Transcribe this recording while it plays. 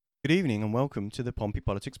Good evening and welcome to the Pompey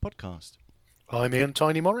Politics Podcast. I'm Ian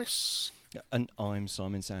Tiny Morris. And I'm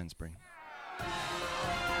Simon Sainsbury.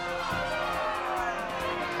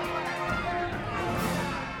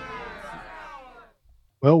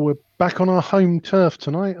 Well, we're back on our home turf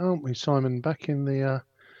tonight, aren't we, Simon? Back in the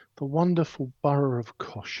wonderful borough of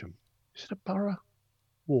Cosham. Is it a borough?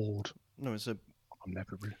 Ward? No, it's a. I'm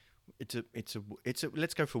never really. It's a.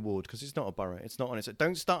 Let's go for ward because it's not a borough. It's not on its.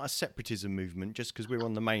 Don't start a separatism movement just because we're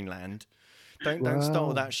on the mainland. Don't start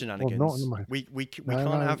with that shenanigans. Well, not in the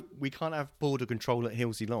main. We can't have border control at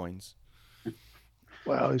Hilsey Lines.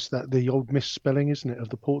 Well, is that the old misspelling, isn't it, of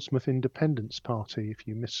the Portsmouth Independence Party? If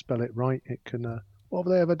you misspell it right, it can. What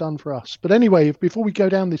have they ever done for us? But anyway, before we go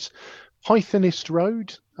down this Pythonist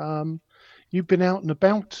road, you've been out and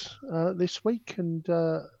about this week and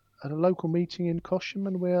at a local meeting in Cosham,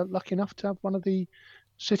 and we're lucky enough to have one of the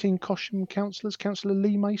sitting Cosham councillors, Councillor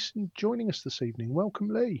Lee Mason, joining us this evening. Welcome,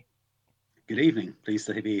 Lee. Good evening. Pleased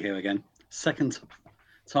to be here again. Second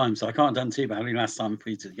time, so I can't have done too badly last time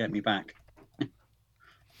for you to get me back.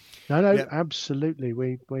 No, yep. Absolutely.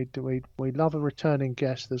 We love a returning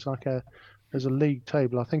guest. There's a league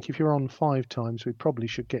table. I think if you're on 5 times, we probably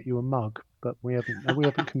should get you a mug, but we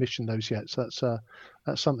haven't commissioned those yet. So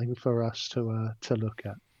that's something for us to look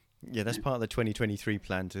at. Yeah, that's part of the 2023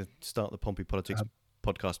 plan to start the Pompey Politics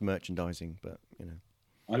podcast merchandising. But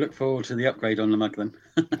I look forward to the upgrade on the mug then.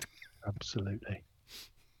 Absolutely.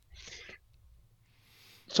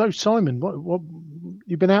 So Simon, what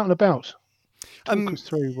you've been out and about? Talk us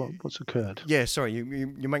through what's occurred. Yeah, sorry,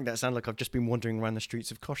 you make that sound like I've just been wandering around the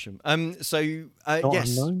streets of Cosham.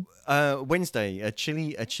 Yes, Wednesday, a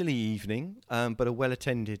chilly evening, but a well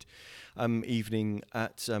attended evening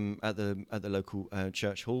at the local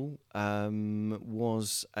church hall.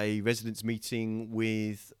 Was a residents' meeting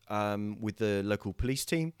with the local police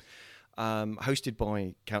team. Hosted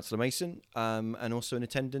by Councillor Mason, and also in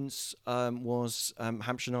attendance was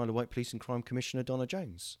Hampshire and Isle of Wight Police and Crime Commissioner Donna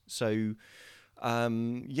Jones. So,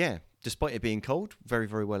 despite it being cold, very,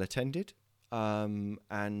 very well attended.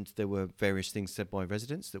 And there were various things said by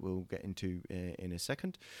residents that we'll get into in a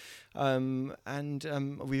second.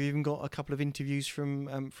 We've even got a couple of interviews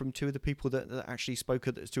from 2 of the people that actually spoke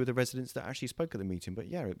at 2 of the residents that actually spoke at the meeting. But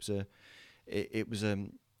yeah, it was a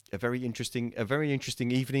very interesting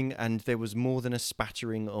evening, and there was more than a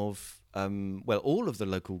spattering of all of the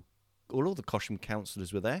Cosham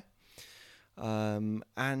councillors were there,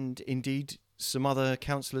 and indeed some other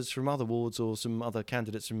councillors from other wards or some other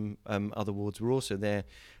candidates from other wards were also there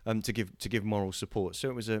to give moral support. So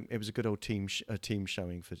it was a good old team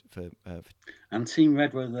showing for and Team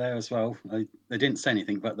Red were there as well. They didn't say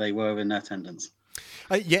anything, but they were in attendance.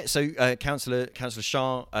 Councillor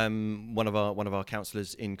Shah, one of our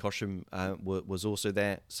councillors in Cosham, was also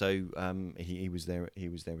there. So he was there. He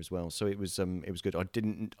was there as well. So it was good. I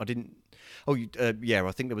didn't. I think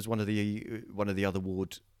there was one of the other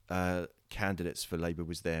ward candidates for Labour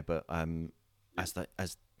was there, but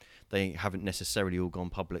as they haven't necessarily all gone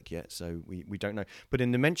public yet, so we don't know. But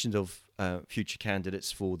in the mentions of future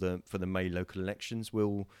candidates for the May local elections,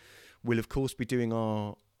 we'll of course be doing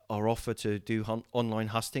our offer to do online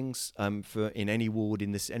hustings for in any ward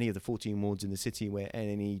in any of the 14 wards in the city where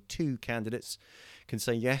any 2 candidates can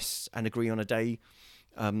say yes and agree on a day.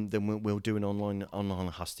 Then we'll do an online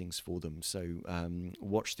hustings for them. So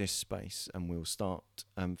watch this space, and we'll start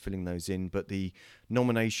filling those in. But the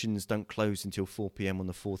nominations don't close until 4 p.m. on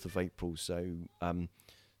the 4th of April. So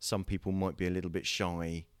some people might be a little bit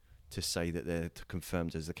shy to say that they're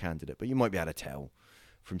confirmed as a candidate, but you might be able to tell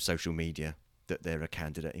from social media that they're a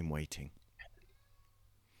candidate in waiting.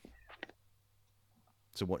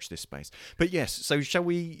 So watch this space. But yes, so shall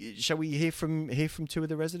we hear from 2 of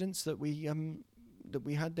the residents that we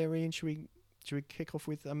had there, Ian? Should we kick off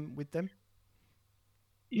with them?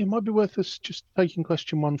 Yeah, it might be worth us just taking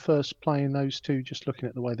question 1 first, playing those 2, just looking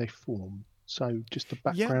at the way they form. So just the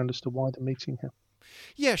background as to why the meeting happened.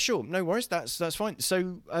 Yeah, sure, no worries. That's fine.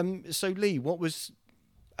 So Lee, what was,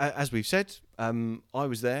 as we've said, I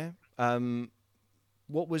was there.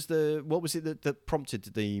 What was it that prompted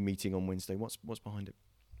the meeting on Wednesday? What's behind it?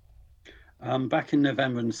 Back in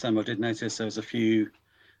November and December, I did notice there was a few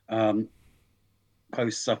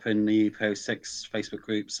posts up in the Post 6 Facebook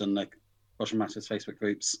groups and the Cosham Matters Facebook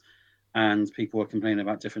groups, and people were complaining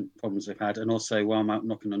about different problems they've had. And also, while I'm out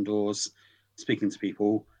knocking on doors, speaking to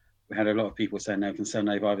people, we had a lot of people saying they're concerned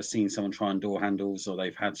they've either seen someone try on door handles or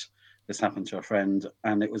they've had this happen to a friend,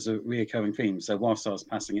 and it was a reoccurring theme. So whilst I was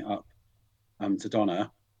passing it up to Donna,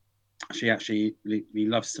 she actually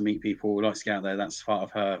loves to meet people, likes to get out there. That's part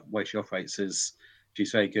of her way she operates, is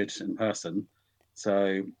she's very good in person.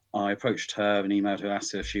 So I approached her and emailed her,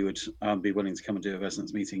 asked her if she would be willing to come and do a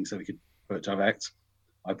residents' meeting so we could put it direct.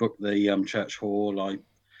 I booked the church hall. I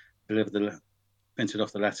printed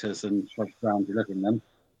off the letters and trudged around delivering them.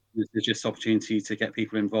 There's just opportunity to get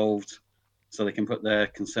people involved so they can put their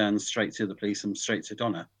concerns straight to the police and straight to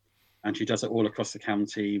Donna. And she does it all across the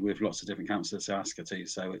county with lots of different councillors to ask her to.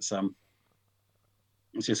 So it's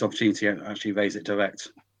just opportunity to actually raise it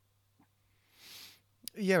direct.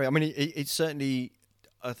 Yeah, I mean, it certainly.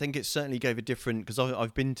 I think it certainly gave a different, because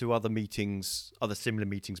I've been to other meetings, other similar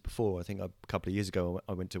meetings before. I think a couple of years ago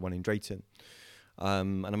I went to one in Drayton,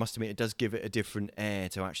 and I must admit it does give it a different air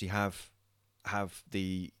to actually have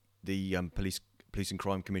the police and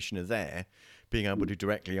crime commissioner there, being able to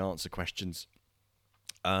directly answer questions,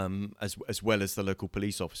 as well as the local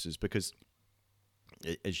police officers, because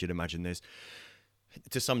as you'd imagine, there's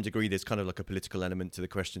to some degree there's kind of like a political element to the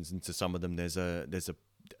questions, and to some of them there's a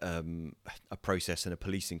process and a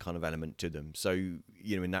policing kind of element to them. So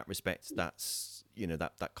in that respect, that's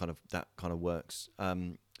that kind of works.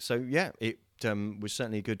 So yeah, it was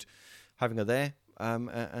certainly good having her there,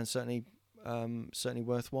 and certainly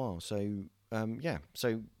worthwhile. So yeah,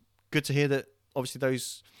 so good to hear that. Obviously,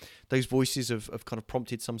 those voices have kind of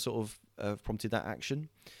prompted some sort of prompted that action.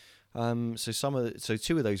 So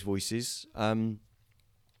two of those voices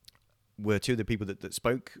were two of the people that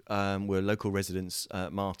spoke, were local residents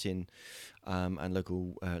Martin and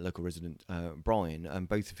local resident Brian,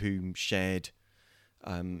 both of whom shared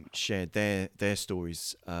their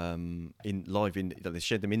stories they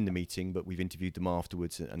shared them in the meeting, but we've interviewed them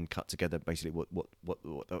afterwards and cut together basically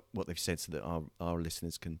what they've said so that our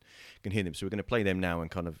listeners can hear them. So we're going to play them now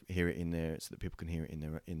and kind of hear it in there so that people can hear it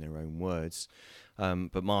in their own words.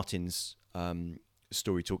 But Martin's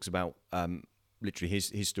story talks about literally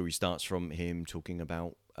his story starts from him talking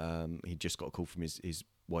about he just got a call from his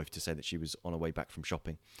wife to say that she was on her way back from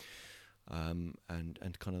shopping, and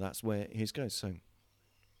kind of that's where his goes. So the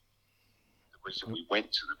reason we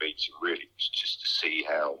went to the meeting really was just to see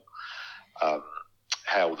how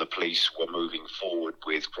the police were moving forward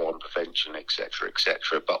with crime prevention, etc.,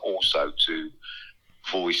 but also to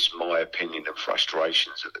voice my opinion and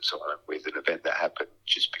frustrations at the time with an event that happened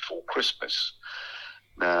just before Christmas.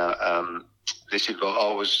 Now,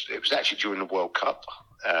 it was actually during the World Cup.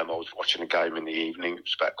 I was watching a game in the evening. It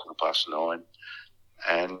was about 9:15,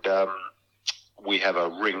 and we have a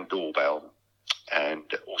Ring doorbell and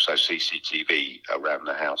also CCTV around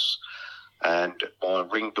the house. And my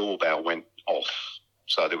Ring doorbell went off,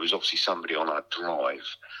 so there was obviously somebody on our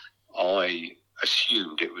drive. I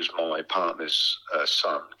assumed it was my partner's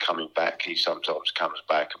son coming back. He sometimes comes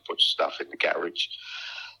back and puts stuff in the garage.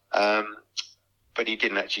 But he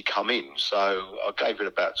didn't actually come in, so I gave it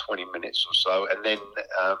about 20 minutes or so, and then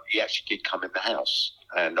he actually did come in the house.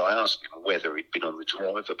 And I asked him whether he'd been on the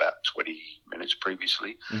drive about 20 minutes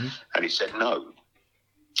previously, and he said no.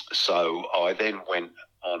 So I then went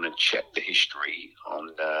on and checked the history on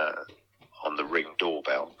the Ring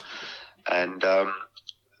doorbell, and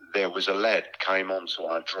there was a lad came onto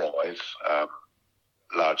our drive,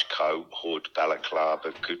 large coat, hood,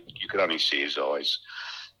 balaclava, you could only see his eyes.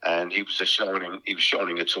 And he was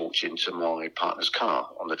shining a torch into my partner's car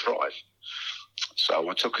on the drive. So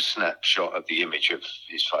I took a snapshot of the image of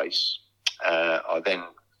his face. I then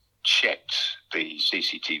checked the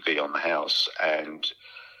CCTV on the house and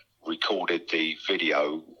recorded the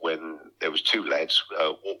video when there was two lads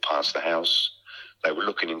walked past the house. They were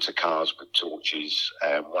looking into cars with torches,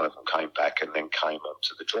 and one of them came back and then came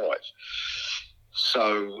onto the drive.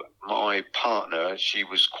 So my partner, she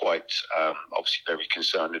was quite obviously very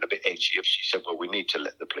concerned and a bit edgy. She said, well, we need to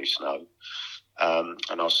let the police know.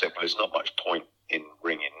 And I said, well, there's not much point in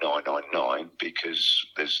ringing 999 because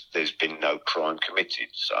there's been no crime committed.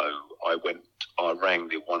 So I rang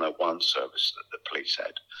the 101 service that the police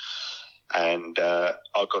had. And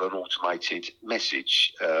I got an automated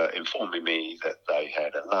message informing me that they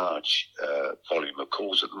had a large volume of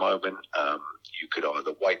calls at the moment. You could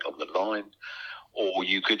either wait on the line or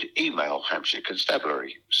you could email Hampshire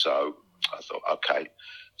Constabulary. So I thought, okay.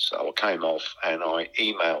 So I came off and I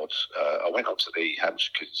emailed, I went onto the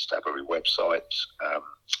Hampshire Constabulary website,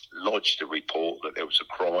 lodged a report that there was a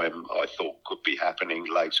crime I thought could be happening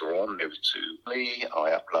later on. It was to me.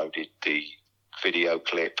 I uploaded the video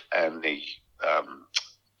clip and the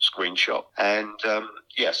screenshot and,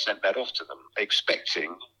 sent that off to them,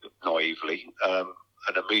 expecting, naively,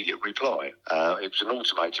 an immediate reply. It was an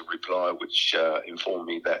automated reply which informed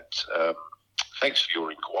me that thanks for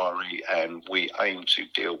your inquiry and we aim to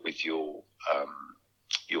deal with your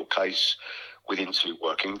case within 2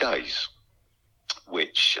 working days,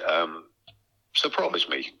 which surprised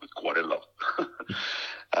me quite a lot.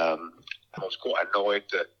 I was quite annoyed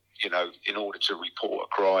that, in order to report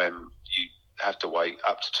a crime, you have to wait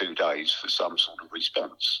up to 2 days for some sort of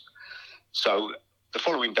response. So the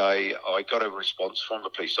following day, I got a response from the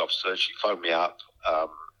police officer. She phoned me up,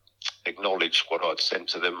 acknowledged what I'd sent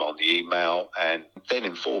to them on the email, and then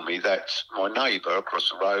informed me that my neighbour across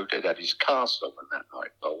the road had his car stolen that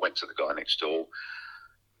night. I went to the guy next door,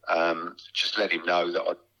 just let him know that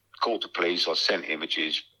I'd called the police, I sent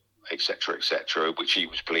images, etc., which he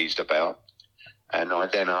was pleased about. And I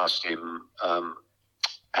then asked him,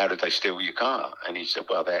 how did they steal your car? And he said,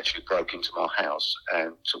 well, they actually broke into my house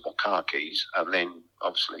and took my car keys, and then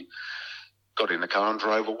obviously got in the car and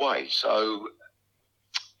drove away. So,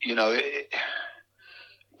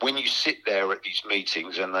 when you sit there at these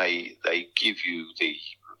meetings and they give you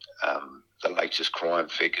the latest crime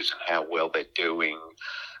figures and how well they're doing,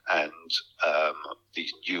 and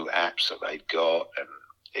these new apps that they've got, and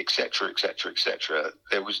etc.,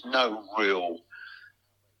 there was no real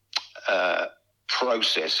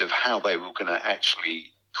process of how they were going to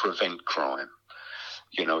actually prevent crime.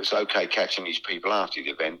 It's okay catching these people after the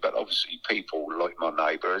event, but obviously people like my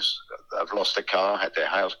neighbours have lost a car, had their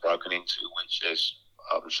house broken into, which is,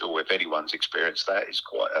 I'm sure if anyone's experienced that, is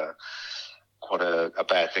quite a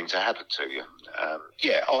bad thing to happen to you.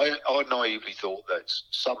 I naively thought that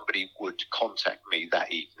somebody would contact me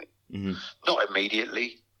that evening. Not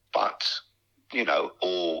immediately, but,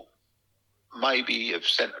 or maybe have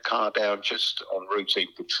sent a car down just on routine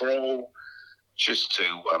patrol, just to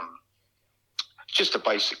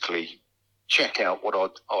basically check out what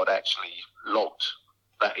I'd actually logged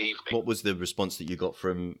that evening. What was the response that you got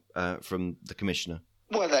from the commissioner?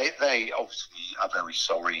 Well, they obviously are very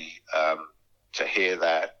sorry to hear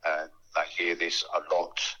that, and they hear this a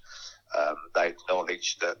lot. They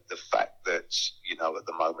acknowledge that the fact that, at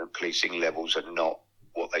the moment policing levels are not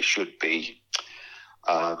what they should be.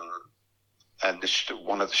 And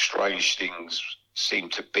one of the strange things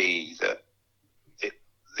seemed to be that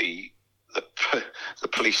the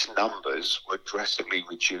police numbers were drastically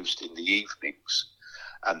reduced in the evenings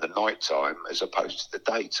and the nighttime as opposed to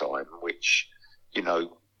the daytime, which,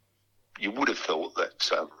 you would have thought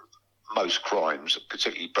that most crimes,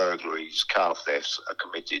 particularly burglaries, car thefts, are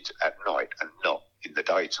committed at night and not in the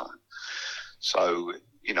daytime. So,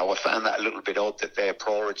 I found that a little bit odd that their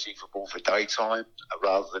priority for more for daytime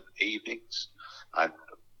rather than evenings and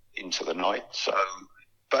into the night. So,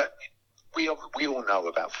 but we all know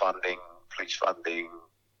about funding, police funding,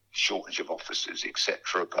 shortage of officers,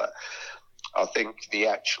 etc. But I think the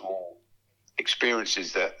actual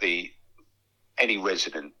experiences that any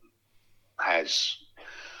resident has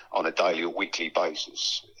on a daily or weekly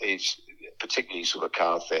basis is particularly sort of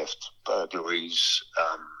car theft, burglaries,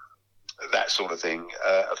 that sort of thing,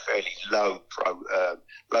 are fairly low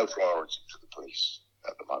priority to the police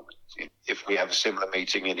at the moment. If we have a similar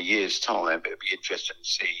meeting in a year's time, it'll be interesting to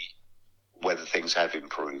see whether things have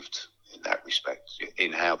improved in that respect,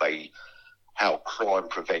 in how crime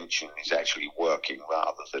prevention is actually working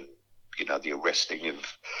rather than, the arresting of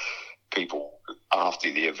people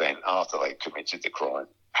after the event, after they committed the crime.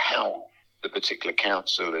 How the particular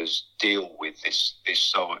councillors deal with this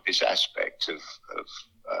aspect of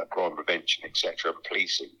crime prevention, etc., and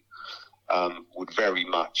policing would very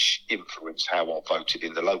much influence how I voted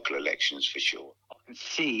in the local elections, for sure. I can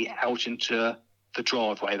see out into the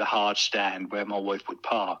driveway, the hard stand where my wife would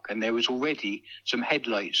park, and there was already some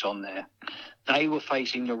headlights on there. They were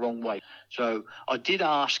facing the wrong way. So I did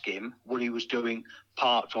ask him what he was doing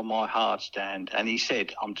parked on my hard stand, and he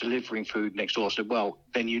said, I'm delivering food next door. I said, well,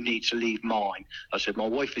 then you need to leave mine. I said, my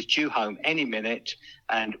wife is due home any minute,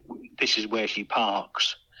 and this is where she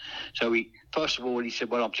parks. So first of all, he said,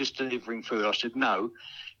 well, I'm just delivering food. I said, no,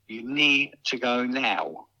 you need to go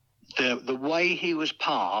now. The way he was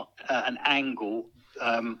parked at an angle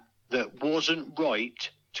that wasn't right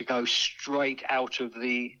to go straight out of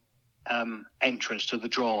the entrance to the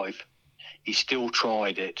drive, he still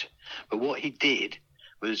tried it. But what he did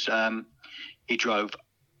was he drove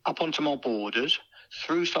up onto my borders,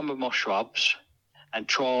 through some of my shrubs, and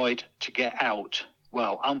tried to get out.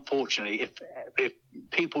 Well, unfortunately, if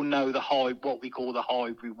people know what we call the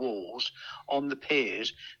Highbury walls, on the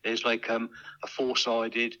piers, there's like a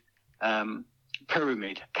four-sided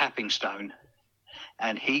pyramid capping stone,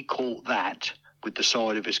 and he caught that with the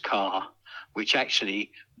side of his car, which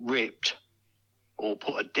actually ripped or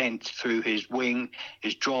put a dent through his wing,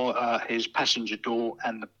 his passenger door,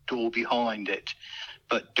 and the door behind it.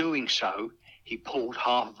 But doing so, he pulled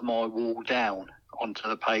half of my wall down onto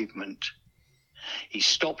the pavement. He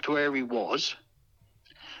stopped where he was.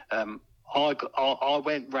 I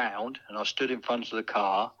went round and I stood in front of the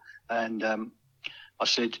car, and I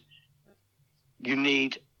said, you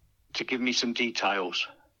need to give me some details.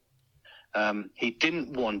 He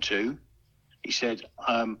didn't want to. He said,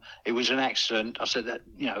 it was an accident. I said that,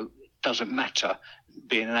 doesn't matter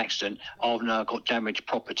being an accident. I've now got damaged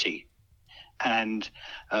property. And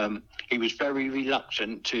he was very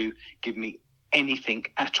reluctant to give me anything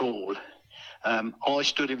at all. I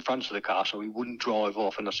stood in front of the car so he wouldn't drive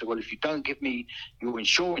off. And I said, well, if you don't give me your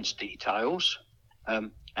insurance details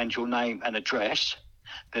and your name and address,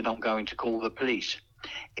 then I'm going to call the police.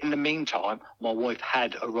 In the meantime, my wife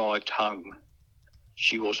had arrived home.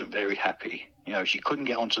 She wasn't very happy. She couldn't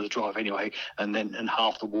get onto the drive anyway, and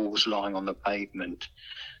half the wall was lying on the pavement.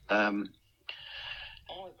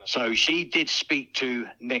 So she did speak to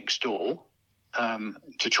next door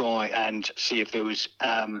to try and see if there was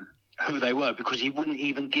who they were, because he wouldn't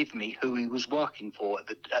even give me who he was working for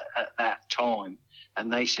at that time.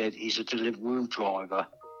 And they said he's a Deliveroo driver.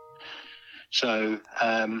 So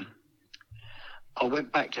I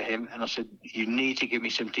went back to him and I said, you need to give me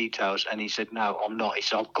some details. And he said, no, I'm not. He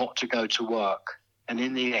said, I've got to go to work. And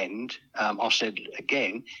in the end, I said,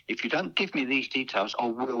 again, if you don't give me these details, I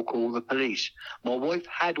will call the police. My wife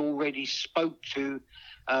had already spoke to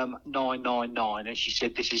 999 and she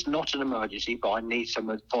said, this is not an emergency, but I need some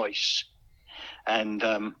advice. And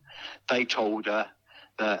they told her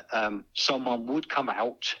that someone would come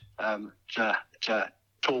out to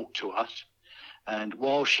talk to us. And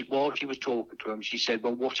while she was talking to him, she said,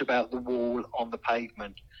 well, what about the wall on the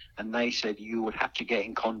pavement? And they said, you would have to get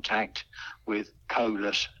in contact with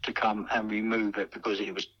Colas to come and remove it, because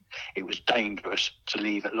it was dangerous to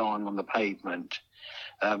leave it lying on the pavement.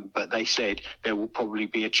 But they said there will probably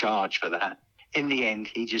be a charge for that. In the end,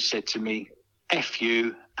 he just said to me, F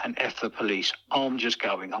you and F the police. I'm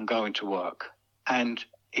going to work. And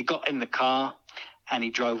he got in the car and he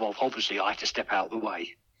drove off. Obviously, I had to step out of the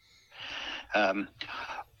way.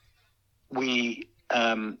 We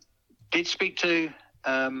did speak to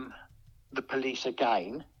the police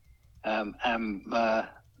again.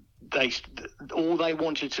 All they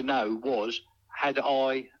wanted to know was, had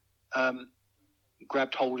I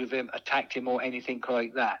grabbed hold of him, attacked him or anything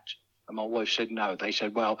like that? And my wife said no. They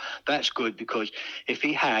said, well, that's good, because if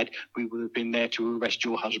he had, we would have been there to arrest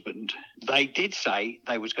your husband. They did say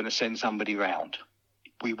they was going to send somebody round.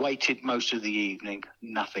 We waited most of the evening,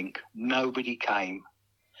 nothing. Nobody came.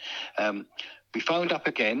 We phoned up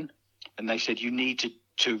again and they said, you need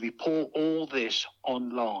to report all this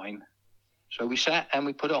online. So we sat and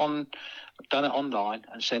we done it online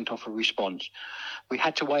and sent off a response. We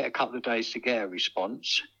had to wait a couple of days to get a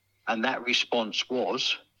response, and that response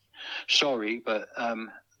was, sorry, but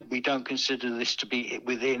we don't consider this to be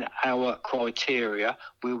within our criteria.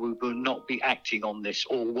 We will not be acting on this,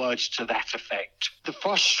 or words to that effect. The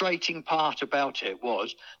frustrating part about it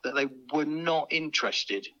was that they were not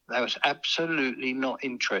interested. They was absolutely not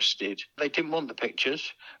interested. They didn't want the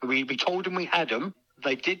pictures. We told them we had them.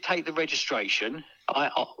 They did take the registration. I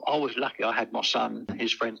was lucky. I had my son and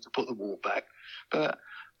his friends to put the wall back. But,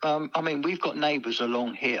 we've got neighbours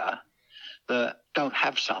along here that don't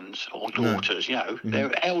have sons or daughters, Mm-hmm.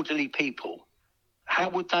 They're elderly people. How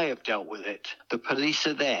would they have dealt with it? The police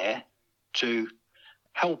are there to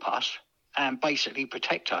help us and basically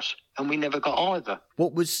protect us, and we never got either.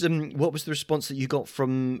 What was the response that you got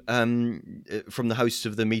from the hosts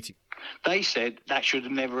of the meeting? They said that should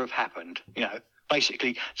have never have happened.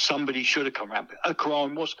 Basically somebody should have come around. A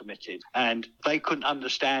crime was committed, and they couldn't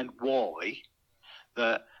understand why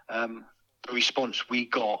the response we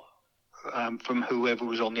got from whoever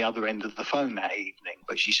was on the other end of the phone that evening.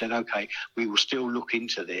 But she said, okay, we will still look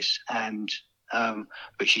into this. And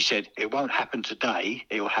but she said, it won't happen today.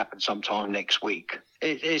 It will happen sometime next week.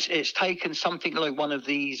 It's taken something like one of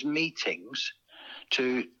these meetings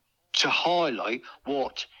to highlight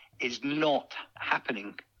what is not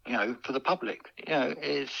happening, for the public.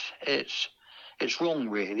 It's wrong,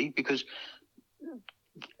 really, because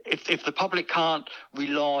if the public can't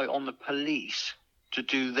rely on the police to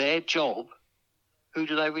do their job, who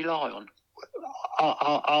do they rely on?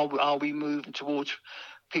 Are we moving towards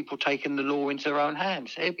people taking the law into their own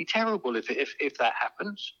hands? It'd be terrible if that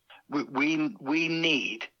happens. We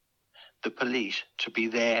need the police to be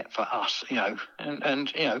there for us,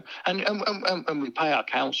 and we pay our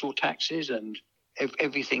council taxes and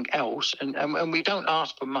everything else, and we don't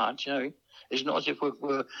ask for much, It's not as if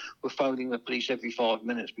we're phoning the police every 5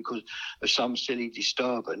 minutes because of some silly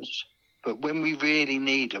disturbance. But when we really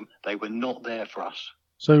need them, they were not there for us.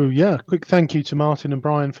 So, yeah, quick thank you to Martin and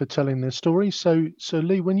Brian for telling their story. So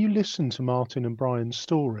Lee, when you listen to Martin and Brian's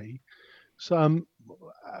story, so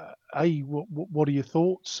what are your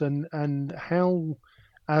thoughts, and how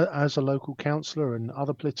as a local councillor and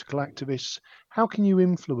other political activists, how can you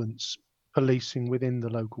influence policing within the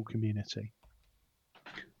local community?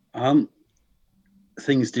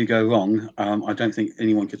 Things do go wrong. I don't think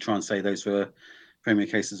anyone could try and say those were premier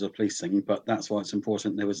cases of policing, but that's why it's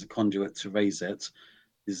important there was a conduit to raise it.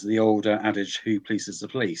 Is the older adage, who polices the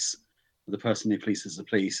police? The person who polices the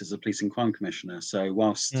police is a police and crime commissioner. So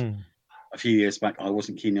whilst a few years back I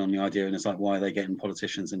wasn't keen on the idea, and it's like, why are they getting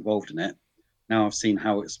politicians involved in it? Now I've seen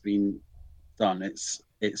how it's been done. It's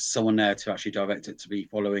someone there to actually direct it to be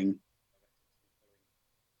following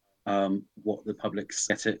what the public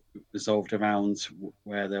set it resolved around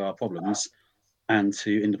where there are problems, and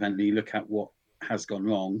to independently look at what has gone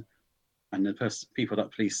wrong. And the people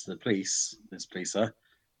that police the police, this policer,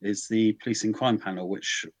 is the police and crime panel,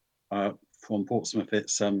 which from Portsmouth,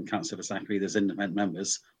 it's Councillor Vasackley, there's independent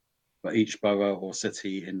members, but each borough or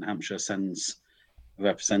city in Hampshire sends a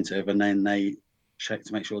representative, and then they check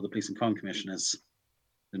to make sure the police and crime commissioners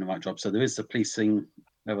doing the right job. So there is the policing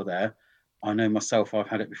level there. I know myself, I've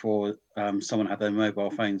had it before. Someone had their mobile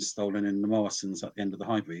phone stolen in the Morrisons at the end of the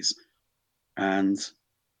Highbury's, and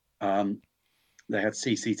they had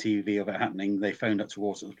CCTV of it happening. They phoned up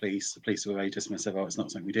towards the police. The police were very dismissive. Oh, it's not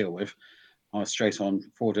something we deal with. I was straight on,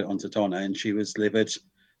 forwarded it onto Donna, and she was livid,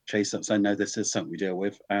 chased up saying, no, this is something we deal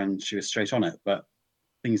with. And she was straight on it. But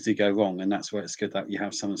things do go wrong, and that's where it's good that you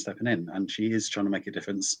have someone stepping in. And she is trying to make a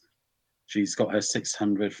difference. She's got her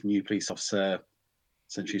 600th new police officer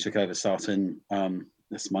since she took over starting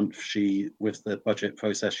this month. She, with the budget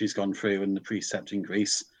process she's gone through and the precept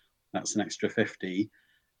increase, that's an extra 50.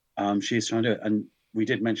 She's trying to do it. And we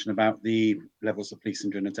did mention about the levels of policing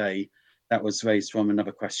during the day. That was raised from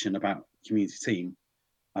another question about community team.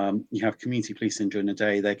 You have community policing during the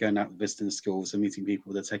day. They're going out visiting schools and meeting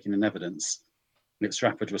people. They're taking in evidence. It's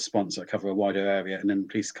rapid response that cover a wider area. And then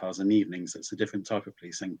police cars in the evenings, it's a different type of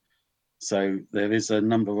policing. So there is a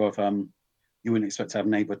number of, you wouldn't expect to have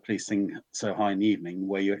neighbourhood policing so high in the evening,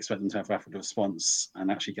 where you expect them to have rapid response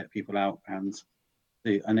and actually get people out and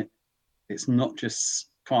do. And it's not just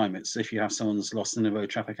crime. It's if you have someone's lost in a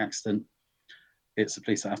road traffic accident, it's the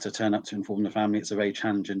police that have to turn up to inform the family. It's a very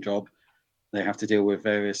challenging job. They have to deal with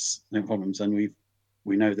various problems. And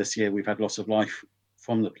we know this year we've had loss of life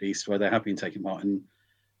from the police where they have been taking part in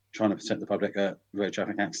trying to protect the public at road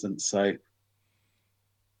traffic accidents. So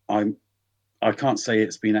I can't say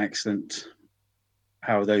it's been excellent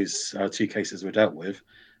how those two cases were dealt with,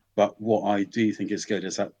 but what I do think is good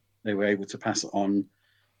is that they were able to pass it on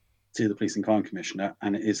to the police and crime commissioner,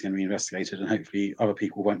 and it is going to be investigated, and hopefully other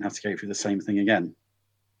people won't have to go through the same thing again.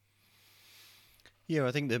 Yeah,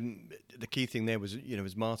 I think the key thing there was,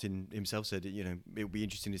 as Martin himself said, it will be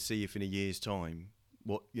interesting to see if in a year's time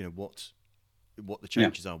what the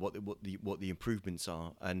changes are, what the improvements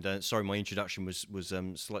are. And sorry, my introduction was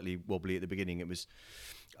slightly wobbly at the beginning. It was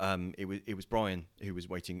Brian who was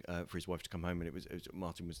waiting for his wife to come home, and it was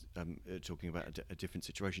Martin was talking about a different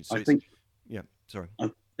situation. So I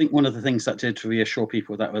think one of the things that did reassure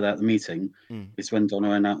people that were at the meeting is when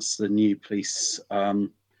Donna announced the new police.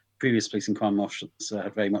 Previous police and crime officer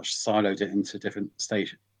had very much siloed it into different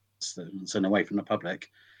stations and away from the public.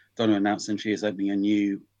 Donna announced that she is opening a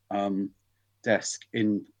new desk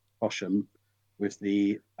in Bosham with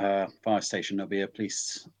the fire station. There'll be a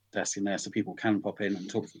police desk in there so people can pop in and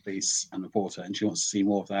talk to the police and report it, and she wants to see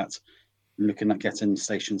more of that and looking at getting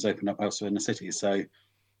stations opened up elsewhere in the city. So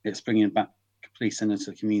it's bringing back police into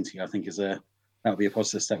the community. I think that'll be a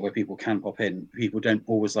positive step where people can pop in. People don't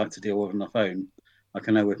always like to deal with on the phone. Like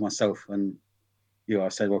I know with myself and I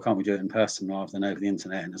said, well, can't we do it in person rather than over the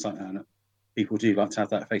internet? And it's like, people do like to have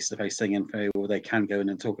that face-to-face thing, and they can go in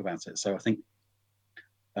and talk about it. So I think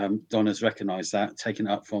Donna's recognised that, taken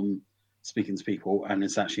it up from speaking to people, and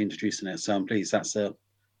is actually introducing it. So I'm pleased. That's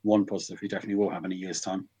one positive we definitely will have in a year's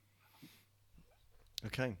time.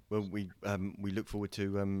 Okay, well, we look forward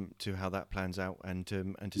to how that plans out and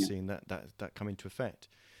to seeing that come into effect.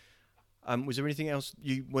 Was there anything else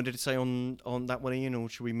you wanted to say on that one, Ian, or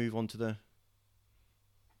should we move on to the?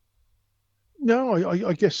 No,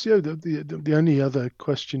 I guess the only other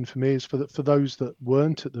question for me is for those that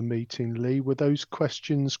weren't at the meeting, Lee, were those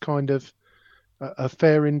questions kind of a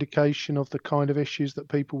fair indication of the kind of issues that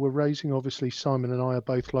people were raising? Obviously, Simon and I are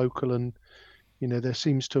both local, and there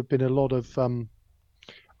seems to have been a lot of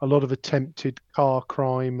attempted car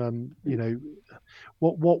crime.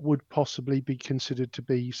 What would possibly be considered to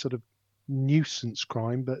be sort of nuisance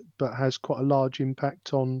crime, but has quite a large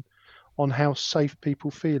impact on how safe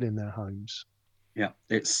people feel in their homes. Yeah,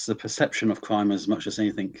 it's the perception of crime as much as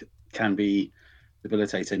anything can be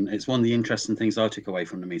debilitating. It's one of the interesting things I took away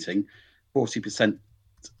from the meeting. 48%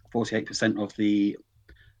 of the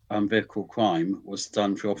vehicle crime was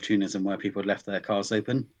done through opportunism, where people had left their cars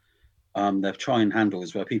open. They've try and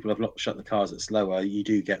handles where people have shut the cars at slower. You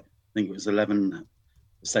do get, I think it was 11%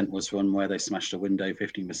 was one where they smashed a window,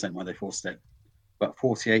 15% where they forced it. But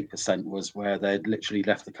 48% was where they'd literally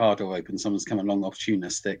left the car door open. Someone's come along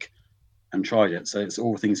opportunistic and tried it. So it's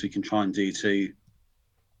all things we can try and do to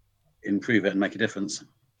improve it and make a difference.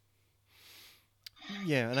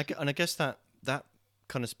 Yeah, and I guess that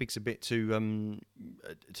kind of speaks a bit to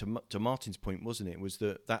Martin's point, wasn't it? Was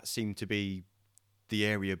that seemed to be the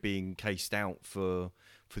area being cased out for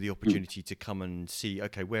the opportunity to come and see,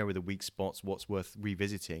 okay, where are the weak spots? What's worth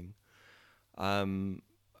revisiting?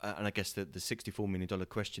 And I guess the $64 million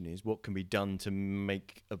question is, what can be done to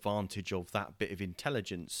make advantage of that bit of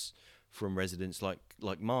intelligence from residents like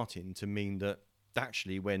Martin to mean that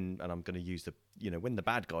actually when, and I'm going to use when the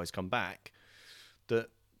bad guys come back, that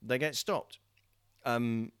they get stopped.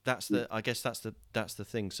 I guess that's the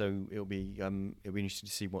thing. So it'll be interesting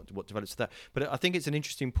to see what develops to that. But I think it's an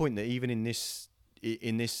interesting point that even in this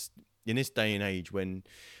day and age when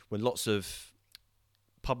lots of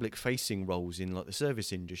public facing roles in like the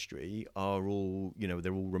service industry are all,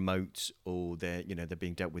 they're all remote, or they're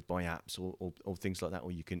being dealt with by apps or things like that,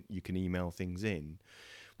 or you can email things in.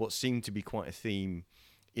 What seemed to be quite a theme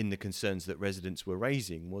in the concerns that residents were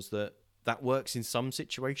raising was that works in some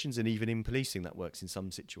situations, and even in policing that works in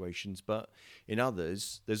some situations, but in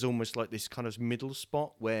others there's almost like this kind of middle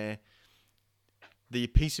spot where the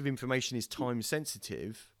piece of information is time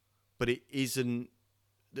sensitive, but it isn't.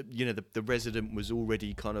 The resident was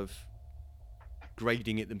already kind of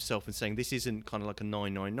grading it themselves and saying this isn't kind of like a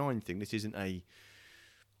 999 thing. This isn't I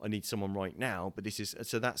need someone right now, but this is.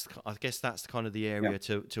 So that's, I guess that's kind of the area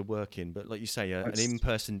to work in. But like you say, an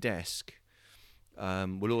in-person desk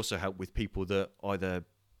will also help with people that either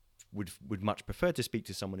would much prefer to speak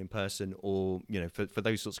to someone in person, or for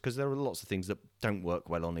those sorts, because there are lots of things that don't work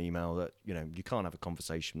well on email, that you can't have a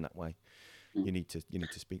conversation that way. You need to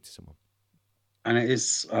speak to someone. And it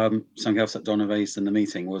is something else that Donna raised in the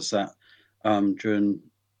meeting was that during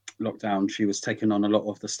lockdown, she was taking on a lot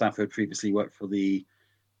of the staff who had previously worked for the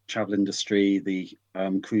travel industry, the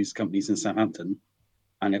cruise companies in Southampton,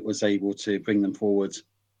 and it was able to bring them forward,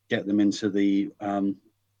 get them into the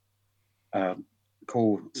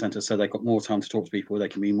call centre, so they've got more time to talk to people. They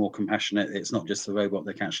can be more compassionate. It's not just the robot.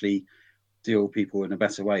 They can actually deal with people in a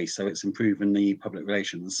better way. So it's improving the public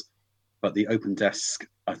relations. But the open desk,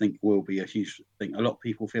 I think, will be a huge thing. A lot of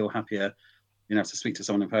people feel happier, to speak to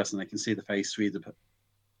someone in person. They can see the face, read the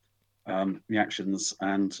reactions.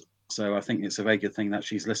 And so I think it's a very good thing that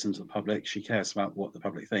she's listened to the public. She cares about what the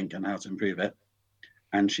public think and how to improve it.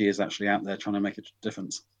 And she is actually out there trying to make a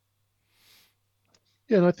difference.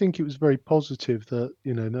 Yeah, and I think it was very positive that,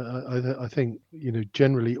 I think,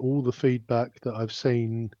 generally all the feedback that I've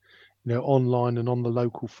seen, online and on the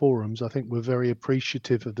local forums, I think we're very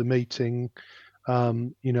appreciative of the meeting,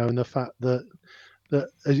 and the fact that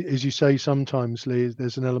as you say, sometimes, Lee,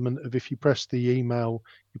 there's an element of, if you press the email,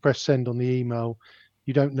 you press send on the email,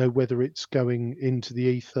 you don't know whether it's going into the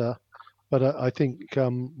ether. But I think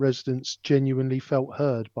residents genuinely felt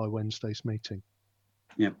heard by Wednesday's meeting.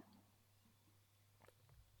 Yeah.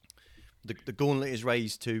 The gauntlet is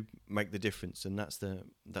raised to make the difference, and that's the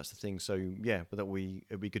thing. So yeah, but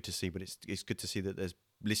it'd be good to see. But it's good to see that there's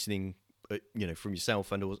listening, from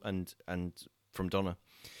yourself and from Donna,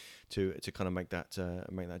 to kind of make that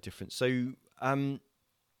difference. So I don't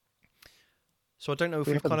know if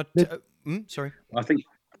we've kind of. Sorry. I think.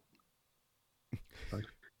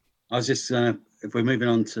 I was just if we're moving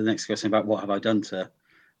on to the next question about what have I done to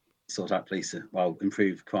sort out police,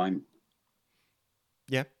 improve crime.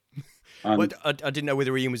 Yeah. Well, I didn't know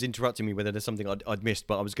whether Ian was interrupting me, whether there's something I'd missed,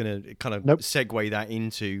 but I was going to kind of segue that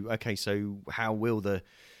into, okay, so how will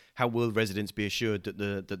residents be assured that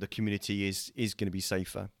the community is going to be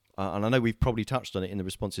safer? And I know we've probably touched on it in the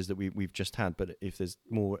responses that we've just had, but if there's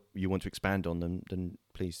more you want to expand on, then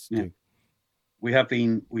please do. We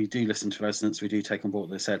do listen to residents. We do take on board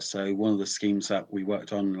what they said. So one of the schemes that we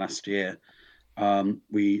worked on last year,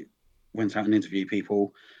 we went out and interviewed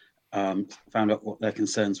people. Found out what their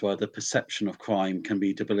concerns were. The perception of crime can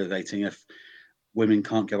be debilitating. If women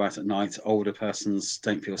can't go out at night, older persons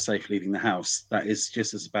don't feel safe leaving the house, that is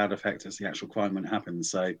just as bad effect as the actual crime when it happens.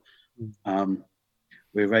 So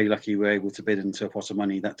we're very lucky we were able to bid into a pot of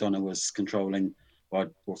money that Donna was controlling, or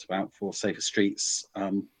I'd brought about, for safer streets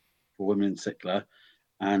for women in particular.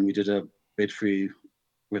 And we did a bid through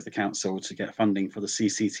with the council to get funding for the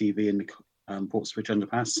CCTV in the Portsbridge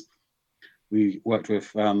underpass. We worked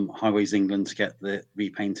with Highways England to get the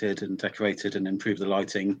repainted and decorated and improve the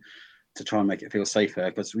lighting to try and make it feel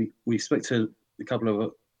safer. Because we spoke to a couple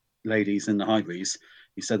of ladies in the Highbury's,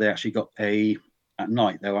 he said they actually got at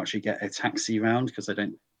night they'll actually get a taxi round because they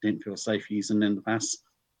didn't feel safe using the underpass.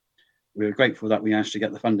 We were grateful that we managed to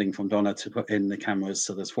get the funding from Donna to put in the cameras.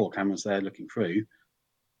 So there's 4 cameras there looking through,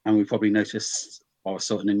 and we probably noticed while I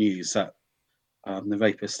saw it in the news that the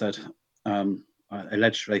rapist had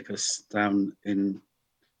alleged rapist down in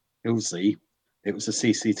Hillsley. It was a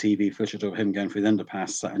CCTV footage of him going through the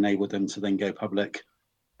underpass that enabled them to then go public,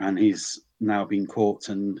 and he's now been caught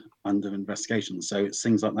and under investigation. So it's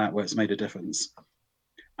things like that where it's made a difference,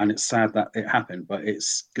 and it's sad that it happened, but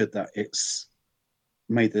it's good that it's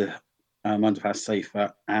made the underpass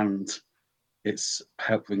safer and it's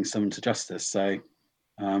helped bring someone to justice. So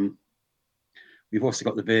we've also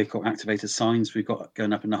got the vehicle activated signs we've got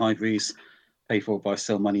going up in the Highbury's, paid for by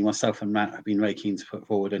still money. Myself and Matt have been very keen to put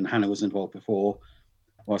forward, and Hannah was involved before,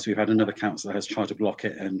 whilst we've had another councillor has tried to block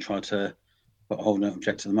it and tried to put a whole no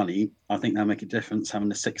object to the money. I think that'll make a difference having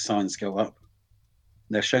the 6 signs go up.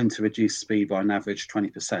 They're shown to reduce speed by an average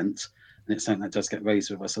 20%, and it's something that does get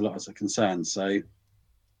raised with us a lot as a concern. So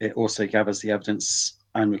it also gathers the evidence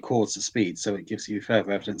and records the speed, so it gives you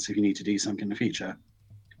further evidence if you need to do something in the future.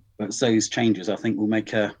 But those changes, I think, will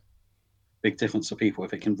make a big difference for people.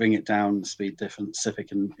 If it can bring it down, the speed difference, if it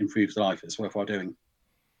can improve the life, it's worthwhile doing.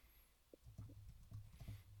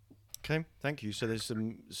 Okay, thank you. So there's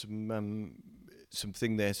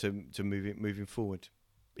something there to moving forward.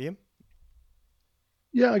 Ian?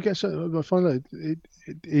 Yeah, I guess I find that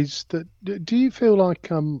it is that. Do you feel like,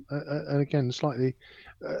 and again, slightly,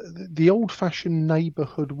 the old-fashioned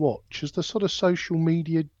neighbourhood watch, has the sort of social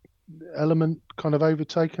media element kind of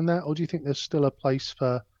overtaken that, or do you think there's still a place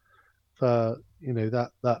for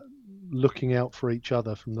that looking out for each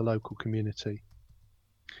other from the local community?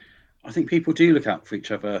 I think people do look out for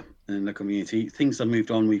each other in the community. Things have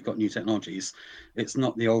moved on. We've got new technologies. It's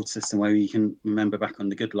not the old system where you can remember back on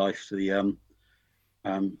The Good Life, to the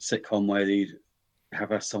sitcom where you'd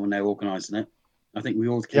have someone there organising it. I think we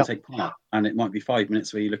all can take part, and it might be 5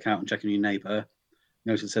 minutes where you look out and check on your neighbour,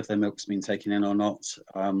 notice if their milk's been taken in or not,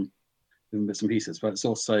 bits and pieces. But it's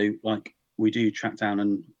also like we do track down,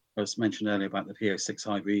 and as mentioned earlier about the PO6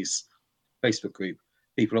 Highbury's Facebook group,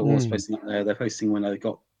 people are always posting up there. They're posting when they've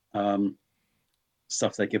got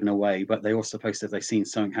stuff they're giving away, but they also post if they've seen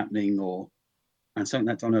something happening, and something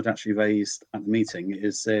that Donna had actually raised at the meeting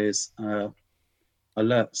is there's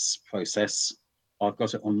alerts process. I've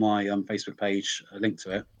got it on my Facebook page, a link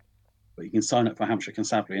to it, but you can sign up for Hampshire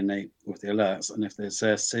Constabulary with the alerts, and if there's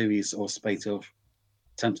a series or spate of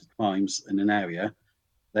attempted crimes in an area,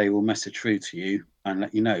 they will message through to you and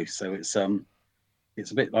let you know. So it's a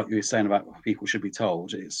bit like you were saying about people should be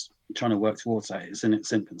told. It's trying to work towards that. It's in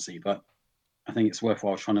its infancy, but I think it's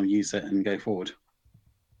worthwhile trying to use it and go forward.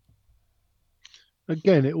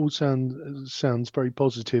 Again, it all sounds very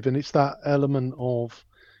positive, and it's that element of,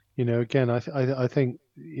 again, I think,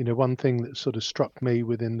 one thing that sort of struck me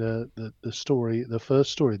within the story, the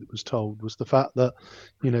first story that was told, was the fact that,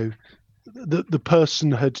 the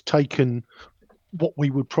person had taken what we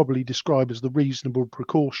would probably describe as the reasonable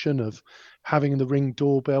precaution of having the Ring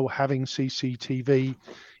doorbell, having CCTV,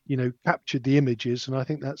 captured the images, and I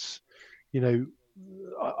think that's,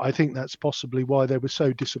 I think that's possibly why they were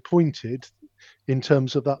so disappointed in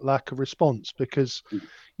terms of that lack of response, because,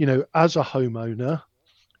 as a homeowner,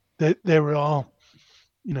 there are,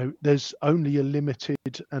 there's only a limited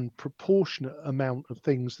and proportionate amount of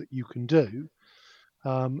things that you can do.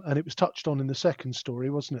 And it was touched on in the second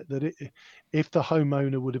story, wasn't it, that if the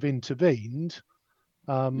homeowner would have intervened,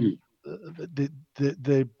 the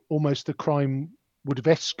almost the crime would have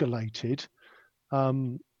escalated,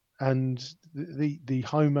 and the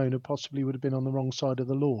homeowner possibly would have been on the wrong side of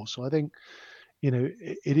the law. So I think,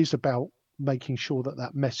 it is about making sure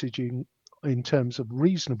that messaging in terms of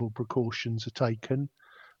reasonable precautions are taken,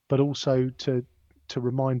 but also to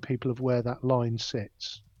remind people of where that line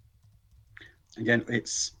sits. Again,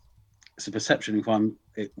 it's a perception.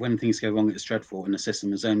 When things go wrong, it's dreadful, and the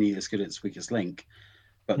system is only as good as its weakest link.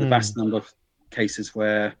 But the vast number of cases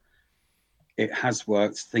where it has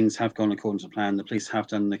worked, things have gone according to plan, the police have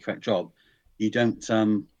done the correct job. You don't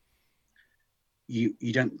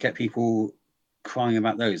you don't get people crying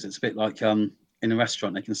about those. It's a bit like in a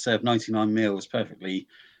restaurant, they can serve 99 meals perfectly.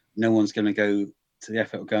 No one's going to go to the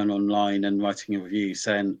effort of going online and writing a review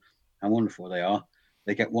saying how wonderful they are.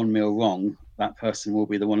 They get one meal wrong, that person will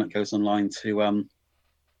be the one that goes online to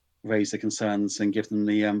raise the concerns and give them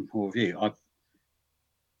the poor review.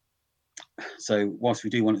 So whilst we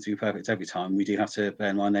do want it to be perfect every time, we do have to bear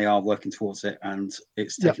in mind they are working towards it, and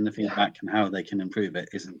it's taking the feedback and how they can improve it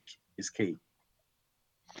is key.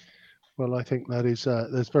 Well, I think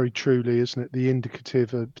that's very truly, isn't it, the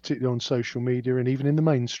indicative, particularly on social media and even in the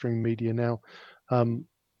mainstream media now,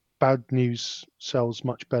 bad news sells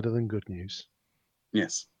much better than good news.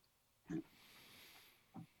 Yes.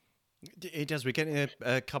 It does. We're getting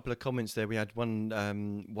a couple of comments there. We had one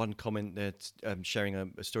comment that sharing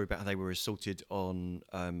a story about how they were assaulted on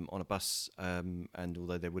a bus, and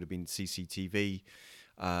although there would have been CCTV,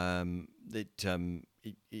 it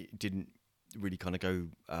didn't really kind of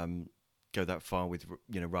go that far with,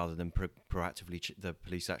 rather than proactively the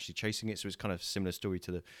police actually chasing it. So it's kind of a similar story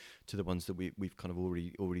to the ones that we've kind of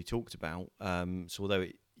already talked about. So although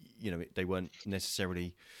they weren't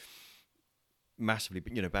necessarily massively,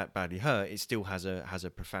 badly hurt, it still has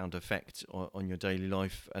a profound effect on your daily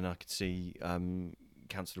life. And I could see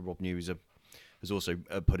Councillor Rob New has also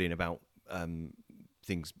put in about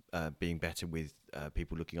things being better with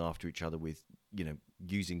people looking after each other, with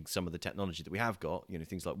using some of the technology that we have got,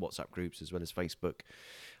 things like WhatsApp groups as well as Facebook,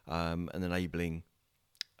 and enabling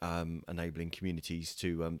communities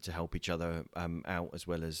to help each other out, as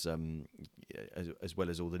well as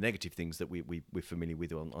all the negative things that we're familiar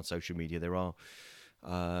with on social media. There are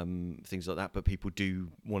things like that, but people do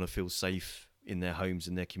want to feel safe in their homes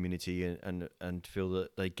and their community, and feel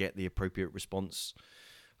that they get the appropriate response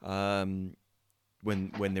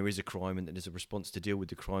when there is a crime, and there's a response to deal with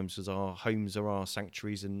the crimes, because our homes are our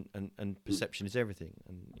sanctuaries, and perception is everything.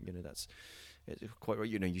 And it's quite right.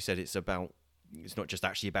 You said it's not just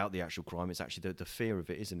actually about the actual crime, it's actually the fear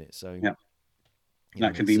of it, isn't it? So yeah,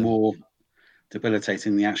 that can be more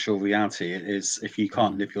debilitating. The actual reality is, if you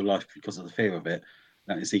can't live your life because of the fear of it,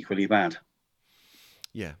 that is equally bad.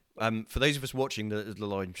 Yeah. For those of us watching the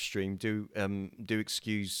live stream, do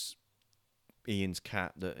excuse Ian's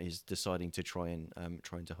cat that is deciding to trying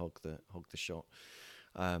to hog the shot.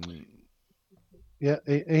 Yeah,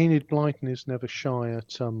 Enid Blyton is never shy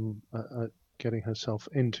at getting herself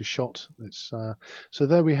into shot. It's so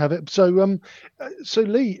there we have it. So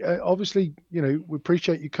Lee, obviously, we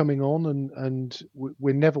appreciate you coming on, and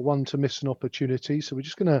we're never one to miss an opportunity. So we're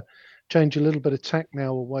just going to change a little bit of tack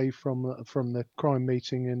now away from the crime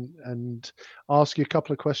meeting, and ask you a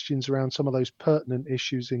couple of questions around some of those pertinent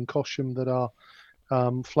issues in Cosham that are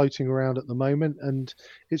floating around at the moment. And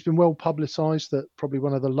it's been well publicised that probably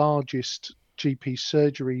one of the largest GP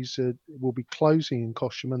surgeries will be closing in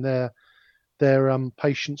Cosham, and their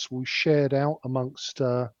patients will be shared out amongst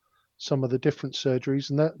some of the different surgeries.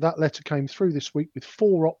 And that letter came through this week with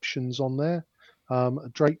 4 options on there. A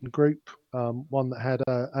Drayton Group, one that had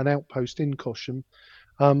an outpost in Cosham,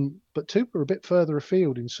 but 2 were a bit further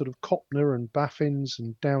afield in sort of Copner and Baffins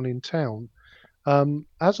and down in town.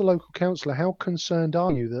 As a local councillor, how concerned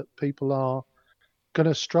are you that people are going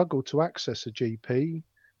to struggle to access a GP,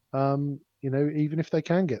 even if they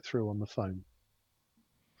can get through on the phone?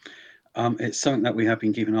 It's something that we have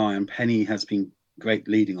been keeping an eye on. Penny has been great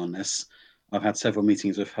leading on this. I've had several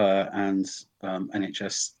meetings with her and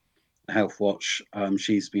NHS Health Watch.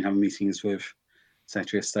 She's been having meetings with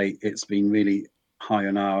Secretary of State. It's been really high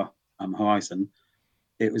on our horizon.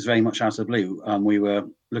 It was very much out of the blue. We were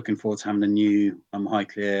looking forward to having a new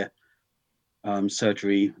Highclere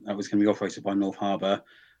surgery that was going to be operated by North Harbour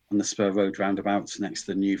on the Spur Road roundabout next to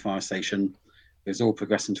the new fire station. It was all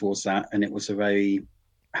progressing towards that, and it was a very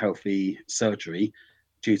healthy surgery.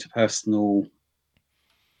 Due to personal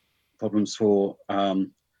problems for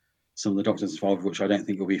some of the doctors involved, which I don't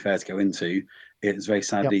think will be fair to go into, it has very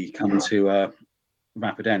sadly come to a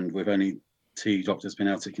rapid end, with only 2 doctors being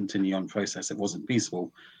able to continue on process. It wasn't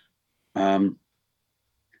feasible. I think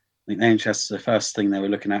the NHS, the first thing they were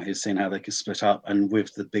looking at is seeing how they could split up, and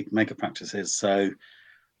with the big mega practices. So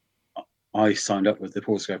I signed up with the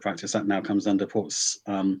Portsgrove practice that now comes under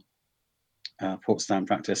Portsdown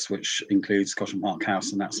practice, which includes Cosham Park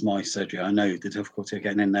House, and that's my surgery. I know the difficulty of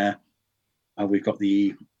getting in there. We've got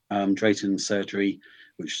the Drayton surgery,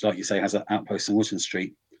 which, like you say, has an outpost in Wootton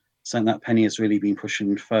Street. Something that Penny has really been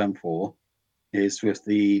pushing firm for is with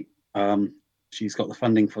the she's got the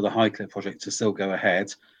funding for the Highclere project to still go ahead,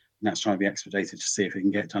 and that's trying to be expedited to see if it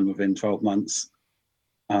can get done within 12 months.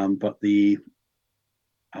 But the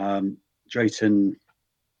Drayton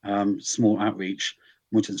small outreach,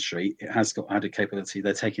 Wootton Street, it has got added capability.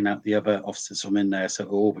 They're taking out the other offices from in there, so it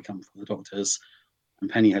will all become for the doctors. And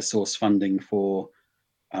Penny has sourced funding for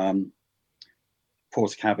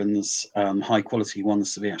porta cabins, high quality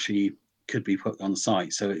ones that actually could be put on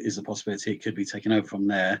site. So it is a possibility it could be taken over from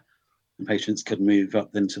there, and patients could move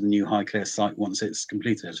up then to the new Highclere site once it's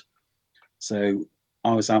completed. So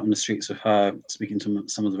I was out in the streets with her, speaking to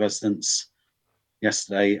some of the residents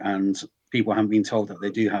yesterday, and people haven't been told that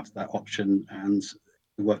they do have that option, and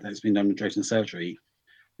the work that's been done with Drayton surgery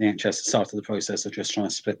the NHS started the process of just trying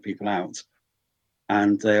to split people out.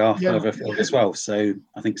 And they are further afield as well. So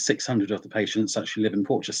I think 600 of the patients actually live in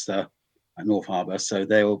Portchester at North Harbour. So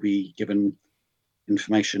they will be given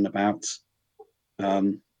information about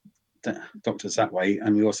doctors that way.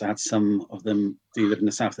 And we also had some of them do live in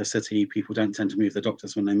the south of the city. People don't tend to move their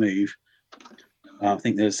doctors when they move. I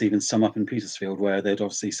think there's even some up in Petersfield where they'd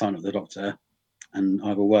obviously sign up the doctor and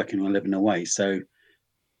either working or living away. So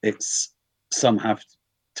some have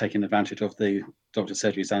taken advantage of the doctor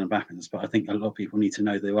surgeries down in Baffins, but I think a lot of people need to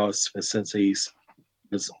know there are facilities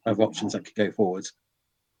of options that could go forward.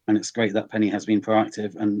 And it's great that Penny has been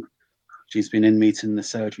proactive, and she's been in meeting the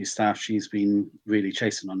surgery staff. She's been really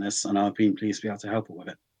chasing on this, and I've been pleased to be able to help her with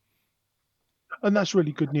it. And that's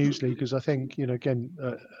really good news, Lee, because I think, again,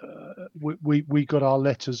 we got our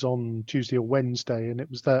letters on Tuesday or Wednesday, and it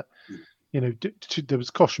was that, there was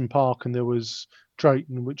Cosham Park and there was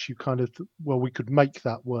Drayton, which you kind of, we could make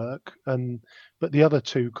that work. But the other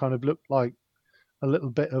two kind of looked like a little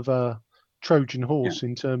bit of a Trojan horse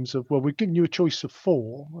in terms of, we're giving you a choice of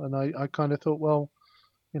 4. And I kind of thought,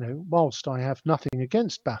 whilst I have nothing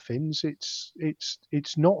against Baffins,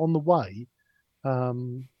 it's not on the way.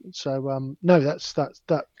 No,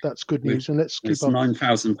 that's good news, and let's keep on.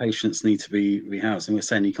 9,000 patients need to be rehoused, and we're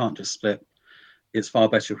saying you can't just split. It's far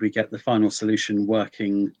better if we get the final solution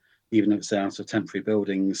working, even if it's out of temporary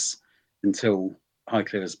buildings until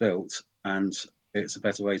Highclere is built, and it's a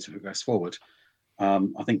better way to progress forward.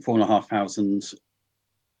 I think 4,500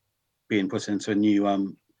 being put into a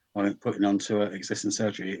new, putting onto an existing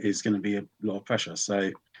surgery is going to be a lot of pressure.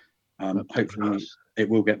 So hopefully it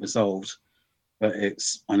will get resolved. But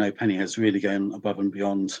I know Penny has really gone above and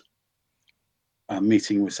beyond,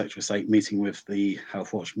 meeting with Secretary of State, meeting with the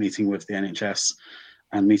Health Watch, meeting with the NHS,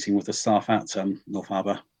 and meeting with the staff at North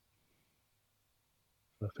Harbour.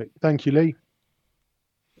 Perfect. Thank you, Lee.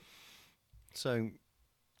 So,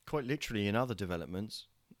 quite literally, in other developments,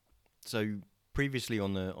 so previously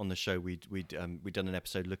on the show, we'd done an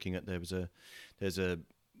episode looking at there's a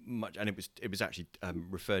much, and it was actually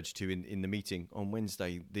referred to in the meeting on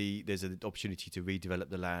Wednesday. There's an opportunity to redevelop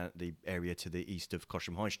the area to the east of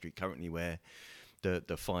Cosham High Street, currently where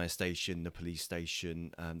the fire station, the police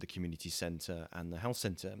station, the community centre, and the health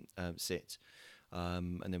centre sit.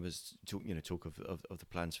 And there was talk of the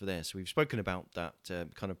plans for there. So we've spoken about that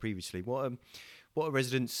kind of previously. What are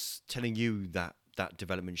residents telling you that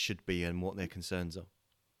development should be, and what their concerns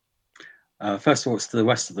are? First of all, it's to the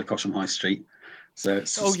west of the Cosham High Street. So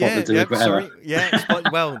it's spot the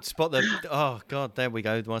oh god, there we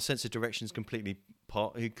go. My sense of direction is completely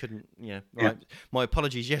part. Who couldn't? Right. Yeah. My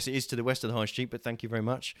apologies. Yes, it is to the west of the High Street, but thank you very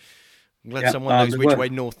much. I'm glad someone knows which way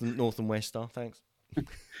north and west are. Thanks.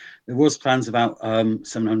 There was plans about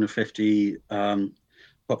 750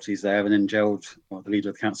 properties there, and then Gerald, the leader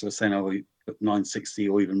of the council, was saying, we put 960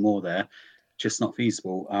 or even more there. Just not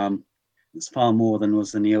feasible. It's far more than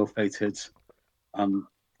was in the ill-fated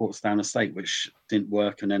Portsdown estate, which didn't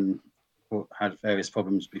work and then had various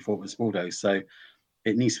problems before it was bulldozed. So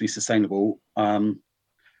it needs to be sustainable.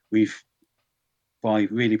 We've, by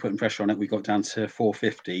really putting pressure on it, we got down to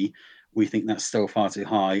 450. We think that's still far too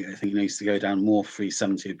high. I think it needs to go down more.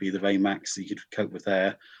 370 would be the very max you could cope with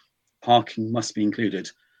there. Parking must be included.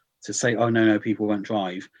 To say, no, people won't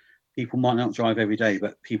drive. People might not drive every day,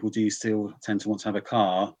 but people do still tend to want to have a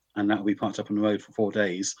car, and that will be parked up on the road for 4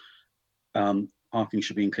 days. Parking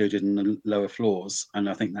should be included in the lower floors, and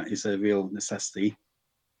I think that is a real necessity.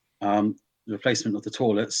 The replacement of the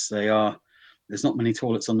toilets, there's not many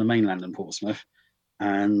toilets on the mainland in Portsmouth,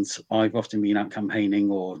 and I've often been out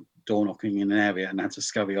campaigning or door knocking in an area and had to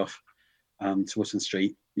scurry off to Wootton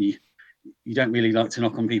Street. You don't really like to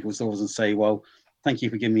knock on people's doors and say, well, thank you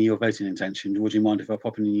for giving me your voting intention. Would you mind if I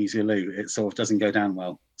pop in and use your loo? It sort of doesn't go down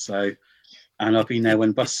well. So, and I've been there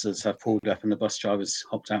when buses have pulled up and the bus drivers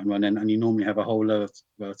hopped out and run in, and you normally have a whole load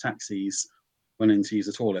of taxis running to use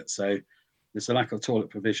the toilet. So there's a lack of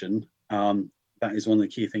toilet provision. That is one of the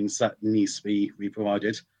key things that needs to be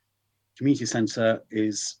re-provided. Community centre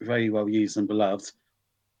is very well used and beloved.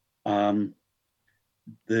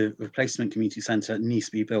 The replacement community centre needs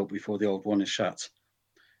to be built before the old one is shut.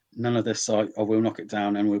 None of this site, we'll knock it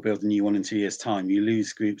down and we'll build a new one in 2 years' time. You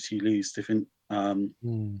lose groups, you lose different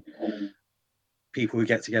people who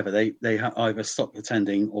get together. They either stop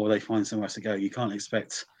attending or they find somewhere else to go. You can't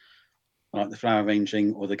expect like the flower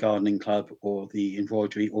arranging or the gardening club or the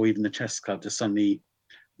embroidery or even the chess club to suddenly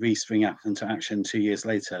re-spring up into action 2 years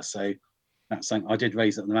later. So that's something I did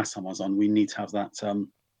raise it the last time I was on. We need to have that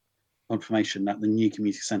confirmation that the new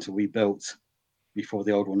community centre we built before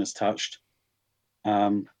the old one is touched.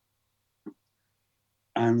 And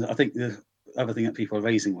I think other thing that people are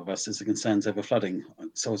raising with us is the concerns over flooding.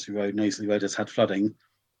 Salisbury Road, Knowsley Road has had flooding.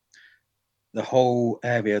 The whole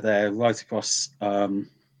area there, right across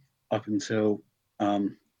up until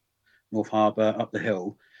North Harbour, up the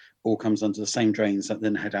hill, all comes under the same drains that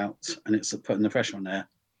then head out, and it's putting the pressure on there.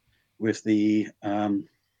 With the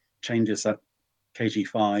changes at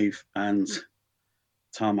KG5 and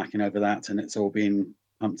tarmacking over that, and it's all being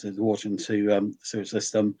pumped to the water into the sewage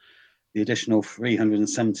system. The additional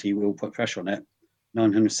 370 will put pressure on it.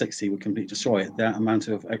 960 will completely destroy it. That amount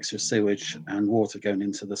of extra sewage and water going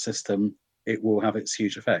into the system, it will have its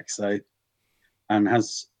huge effect. So, and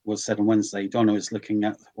as was said on Wednesday, Donna is looking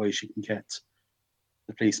at ways she can get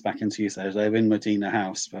the police back into use there. They're in Medina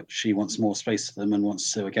House, but she wants more space for them and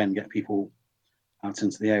wants to again get people out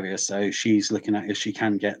into the area. So she's looking at if she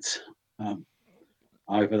can get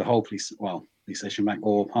either the whole police station back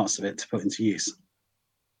or parts of it to put into use.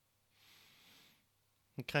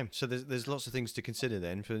 Okay, so there's lots of things to consider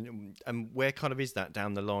then. And where kind of is that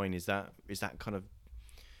down the line? Is that kind of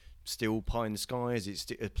still pie in the sky? Is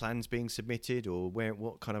it plans being submitted, or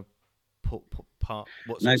what kind of part?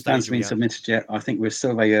 What no plans being submitted yet. I think we're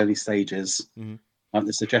still very early stages. Mm-hmm. Like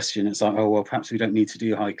the suggestion, it's like, oh well, perhaps we don't need to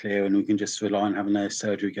do high clear, and we can just rely on having a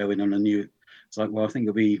surgery go in on a new. It's like, well, I think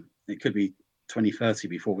it could be 2030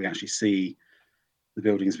 before we actually see the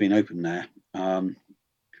buildings being open there.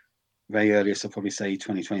 Very earliest, I'll probably say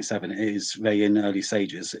 2027. It is very in early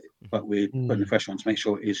stages, but we're putting the pressure on to make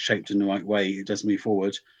sure it is shaped in the right way. It does move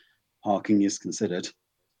forward. Parking is considered,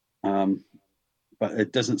 but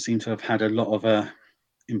it doesn't seem to have had a lot of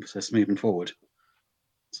impetus moving forward.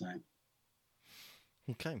 So,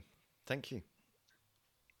 okay, thank you.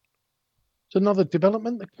 So another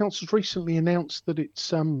development, the council's recently announced that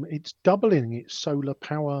it's doubling its solar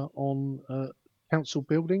power on council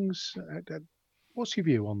buildings. What's your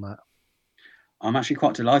view on that? I'm actually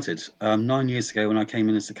quite delighted. 9 years ago, when I came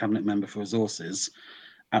in as a cabinet member for resources,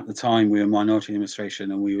 at the time we were minority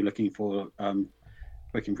administration and we were looking for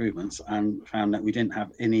quick improvements, and found that we didn't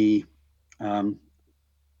have any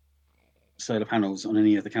solar panels on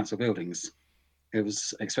any of the council buildings. It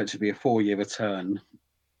was expected to be a 4-year return,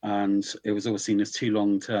 and it was always seen as too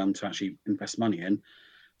long term to actually invest money in.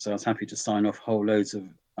 So I was happy to sign off whole loads of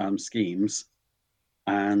schemes.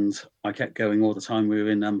 And I kept going all the time we were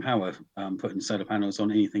in power, putting solar panels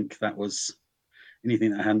on anything that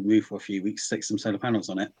hadn't moved for a few weeks, stick some solar panels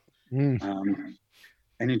on it.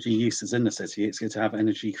 Energy uses in the city, it's good to have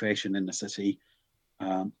energy creation in the city.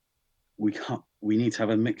 We need to have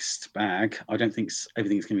a mixed bag. I don't think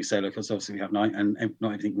everything's going to be solar, because obviously we have night, and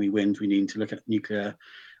not everything we wind. We need to look at nuclear,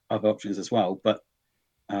 other options as well. But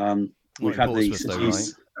we've had the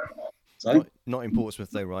cities. Not in Portsmouth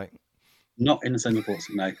though, right? Not in the centre of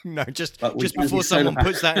Portsmouth, no. No, just before someone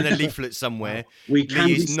puts that in a leaflet somewhere, we can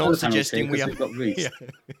Lee is not suggesting we have. We've got roofs.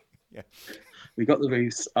 Yeah. We got the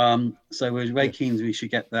roofs. So we're very keen we should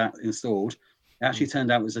get that installed. It actually turned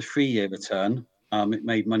out it was a 3-year return. It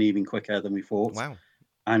made money even quicker than we thought. Wow.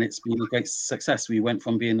 And it's been a great success. We went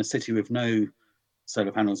from being a city with no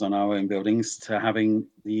solar panels on our own buildings to having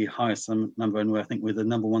the highest number, and I think we're the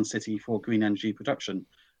 #1 city for green energy production,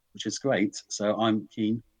 which is great. So I'm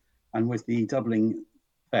keen. And with the doubling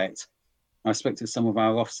effect, I spoke to some of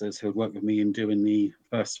our officers who had worked with me in doing the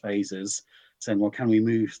first phases, saying, well, can we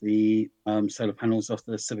move the solar panels off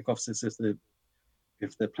the civic offices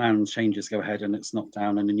if the plan changes go ahead and it's knocked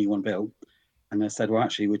down and a new one built? And they said, well,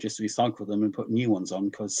 actually, we'll just recycle them and put new ones on,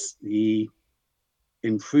 because the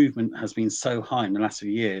improvement has been so high in the last few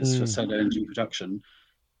years for solar energy production.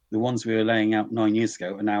 The ones we were laying out 9 years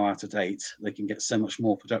ago are now out of date. They can get so much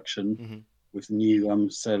more production with the new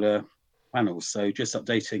solar panels. So just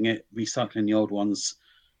updating it, recycling the old ones,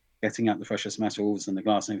 getting out the precious metals and the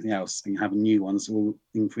glass and everything else, and having new ones will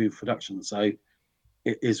improve production. So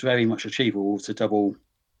it is very much achievable to double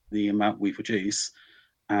the amount we produce.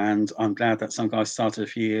 And I'm glad that some guy started a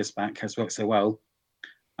few years back has worked so well.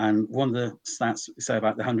 And one of the stats we say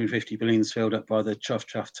about the 150 balloons filled up by the chuff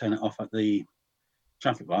turn it off at the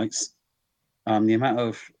traffic lights, the amount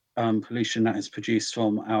of pollution that is produced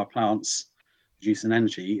from our plants producing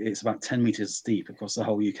energy, it's about 10 meters deep across the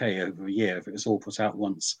whole UK over a year if it was all put out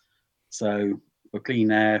once. So for clean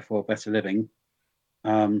air, for better living,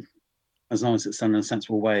 as long as it's done in a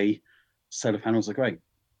sensible way, solar panels are great,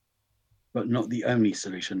 but not the only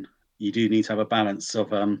solution. You do need to have a balance of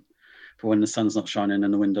for when the sun's not shining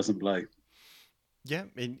and the wind doesn't blow. Yeah,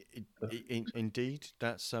 indeed,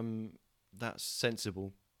 that's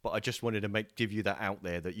sensible. But I just wanted to give you that out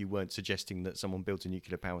there, that you weren't suggesting that someone built a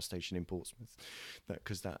nuclear power station in Portsmouth,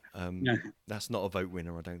 because No. That's not a vote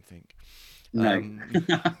winner, I don't think. No.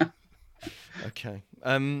 Okay.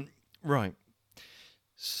 Right.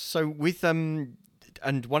 So with and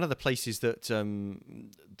one of the places that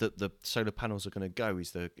that the solar panels are going to go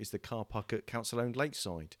is the car park at council-owned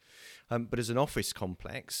Lakeside, but as an office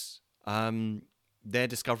complex, they're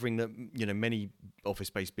discovering that many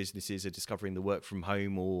office-based businesses are discovering the work from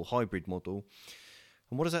home or hybrid model.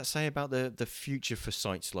 And what does that say about the future for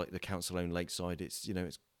sites like the council-owned Lakeside? It's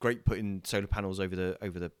it's great putting solar panels over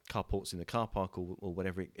the carports in the car park or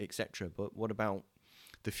whatever, etc. But what about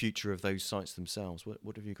the future of those sites themselves?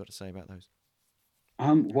 What have you got to say about those?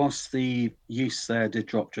 Whilst the use there did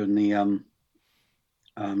drop during the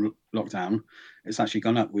lockdown, it's actually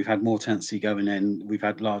gone up. We've had more tenancy going in. We've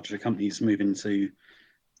had larger companies move into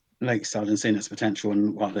Lakeside and seeing its potential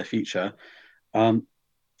and their future.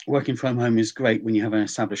 Working from home is great when you have an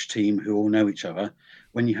established team who all know each other.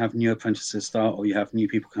 When you have new apprentices start or you have new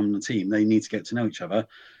people come on the team, they need to get to know each other.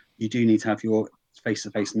 You do need to have your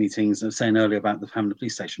face-to-face meetings. I was saying earlier about having the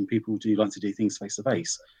police station. People do like to do things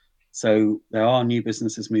face-to-face. So there are new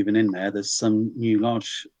businesses moving in there. There's some new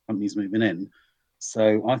large companies moving in.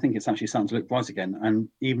 So I think it's actually starting to look bright again. And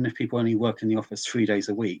even if people only work in the office 3 days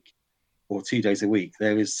a week or 2 days a week,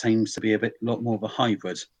 seems to be lot more of a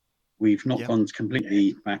hybrid. We've not gone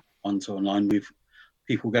completely back onto online.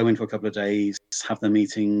 People go in for a couple of days, have their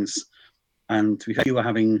meetings, and if you were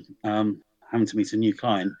having to meet a new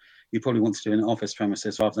client, you probably want to do it in office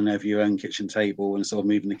premises rather than over your own kitchen table and sort of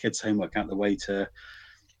moving the kids' homework out the way to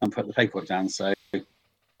put the paperwork down. So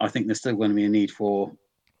I think there's still going to be a need for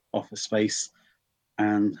office space,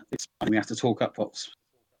 and we have to talk up pops.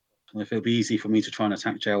 If it'll be easy for me to try and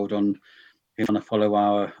attack Gerald on trying to follow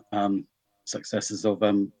our successes of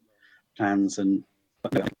plans and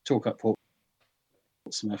talk up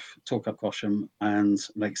Portsmouth, talk up Cosham, and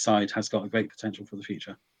Lakeside has got a great potential for the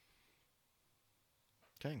future.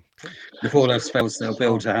 Okay, cool. If all else fails, they'll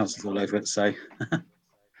build houses all over it. So,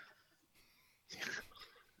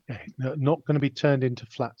 not going to be turned into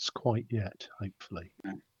flats quite yet, hopefully.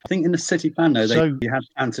 I think in the city plan, though, you had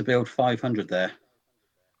planned to build 500 there.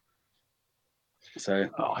 So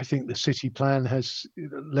I think the city plan has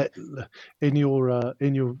in your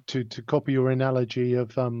to copy your analogy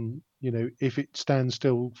of if it stands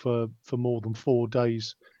still for more than 4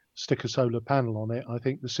 days, stick a solar panel on it. I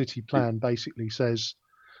think the city plan basically says,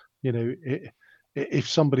 if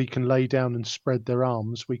somebody can lay down and spread their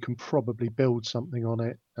arms, we can probably build something on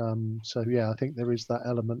it. So I think there is that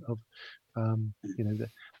element of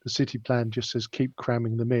the city plan just says keep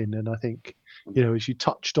cramming them in, and I think as you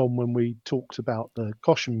touched on when we talked about the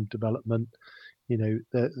Cosham development,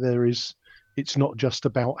 there is, it's not just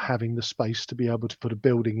about having the space to be able to put a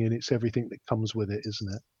building in, it's everything that comes with it,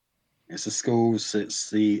 isn't it? It's the schools, it's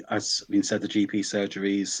the, as been said, the GP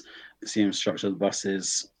surgeries, it's the infrastructure of the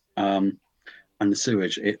buses, and the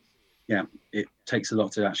sewage. It takes a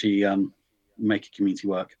lot to actually make a community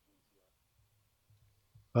work.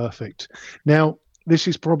 Perfect. Now, this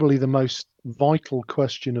is probably the most vital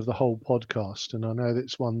question of the whole podcast, and I know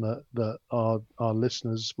that's one that our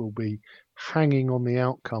listeners will be hanging on the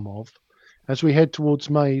outcome of. As we head towards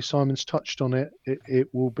May, Simon's touched on it. It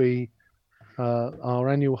will be our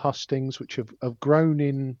annual hustings, which have grown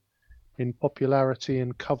in popularity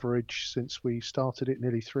and coverage since we started it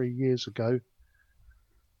nearly 3 years ago.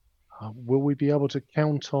 Will we be able to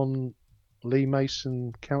count on Lee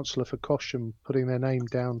Mason, councillor for Cosham, putting their name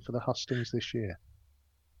down for the hustings this year?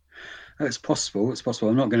 It's possible.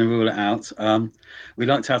 I'm not going to rule it out. We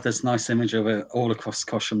like to have this nice image of it all across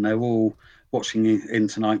Cosham. They're all watching in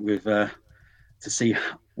tonight with to see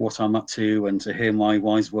what I'm up to and to hear my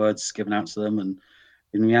wise words given out to them. And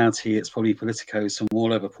in reality, it's probably politicos from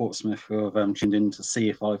all over Portsmouth who have tuned in to see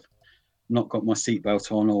if I've not got my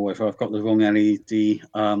seatbelt on or whether I've got the wrong LED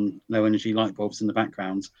low energy light bulbs in the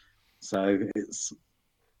background. So it's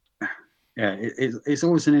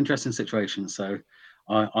always an interesting situation. So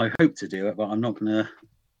I hope to do it, but I'm not going to.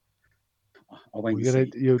 I'll wait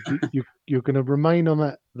and see. You're going to remain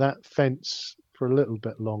on that fence for a little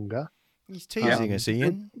bit longer. He's teasing us,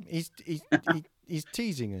 Ian. He's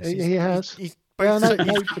teasing us. He has. He's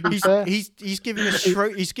giving us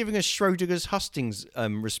Schrodinger's hustings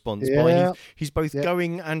response. Yeah. He's both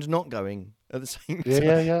going and not going at the same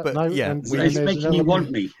time. Yeah. But, He's making you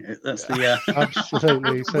want me. That's the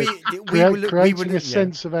absolutely. So creating a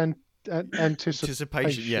sense of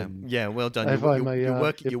anticipation. Yeah. Well done. You're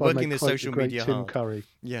working the social media Tim hard. Curry.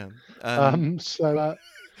 Yeah.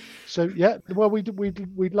 So yeah. Well,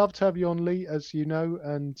 we'd love to have you on, Lee, as you know,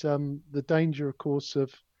 and the danger, of course,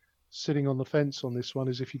 of sitting on the fence on this one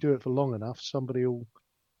is if you do it for long enough, somebody will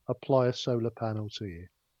apply a solar panel to you.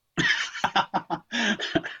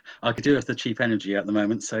 I could do it with the cheap energy at the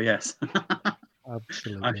moment, so yes.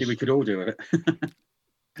 Absolutely. Actually, we could all do it.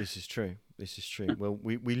 This is true. Well,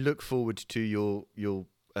 we look forward to your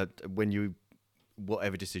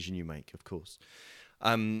whatever decision you make, of course.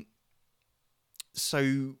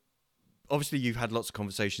 So obviously you've had lots of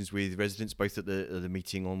conversations with residents, both at the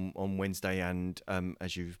meeting on Wednesday and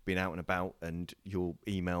as you've been out and about, and your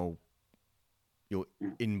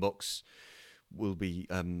inbox will be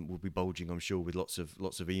bulging, I'm sure, with lots of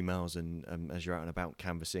emails and as you're out and about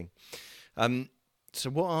canvassing. So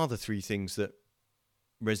what are the three things that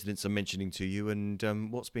residents are mentioning to you, and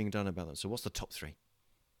what's being done about them? So what's the top three?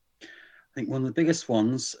 I think one of the biggest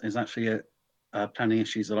ones is actually planning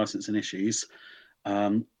issues or licensing issues.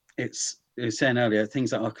 It's saying earlier,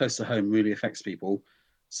 things that are close to home really affects people.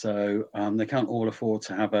 So they can't all afford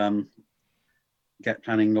to have get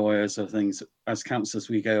planning lawyers or things. As councillors,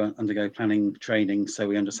 we undergo planning training, so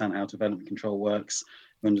we understand how development control works.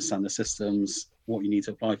 We understand the systems, what you need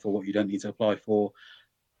to apply for, what you don't need to apply for,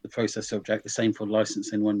 the process to object. The same for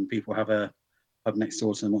licensing when people have a pub next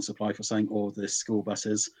door to them wants to apply for something, or the school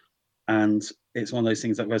buses. And it's one of those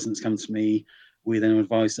things that residents come to me. We then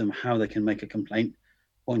advise them how they can make a complaint.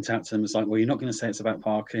 Point out to them, it's like, well, you're not going to say it's about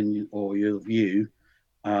parking or your view.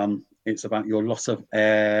 It's about your loss of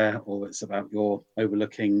air, or it's about your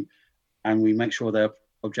overlooking, and we make sure they're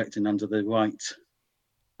objecting under the right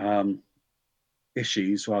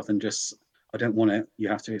issues, rather than just, I don't want it. You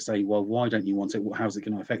have to say, well, why don't you want it? How's it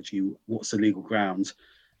going to affect you? What's the legal ground?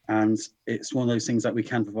 And it's one of those things that we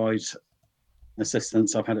can provide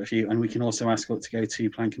assistance. I've had a few, and we can also ask it to go to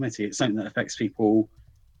plan committee. It's something that affects people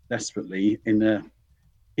desperately.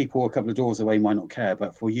 People a couple of doors away might not care,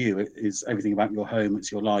 but for you, it is everything about your home.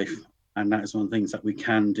 It's your life, and that is one of the things that we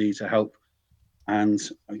can do to help. And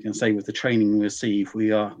I can say, with the training we receive, we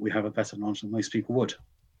have a better knowledge than most people would.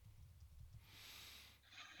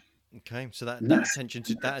 Okay, so that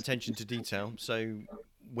attention to detail. So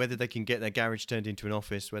whether they can get their garage turned into an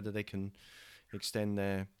office, whether they can extend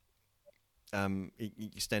out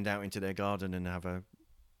into their garden and have a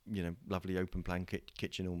lovely open plan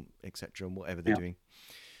kitchen or etc. and whatever they're doing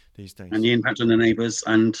these days. And the impact on the neighbours,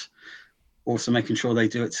 and also making sure they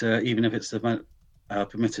do it to, even if it's the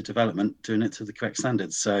permitted development, doing it to the correct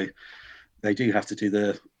standards. So they do have to do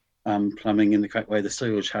the plumbing in the correct way. The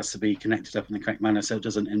sewage has to be connected up in the correct manner so it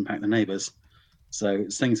doesn't impact the neighbours. So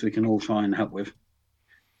it's things we can all try and help with.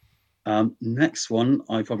 Next one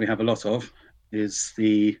I probably have a lot of is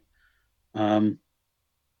the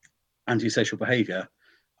antisocial behaviour.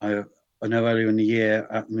 I know earlier in the year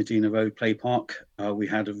at Medina Road Play Park, we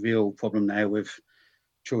had a real problem there with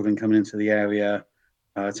children coming into the area,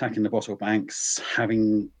 attacking the bottle banks,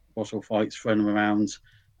 having bottle fights, throwing them around.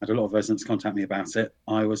 I had a lot of residents contact me about it.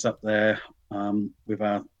 I was up there with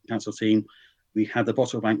our council team. We had the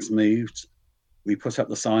bottle banks moved. We put up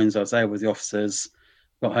the signs. I was there with the officers.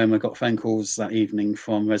 Got home, I got phone calls that evening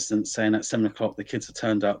from residents saying at 7 o'clock the kids had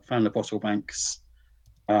turned up, found the bottle banks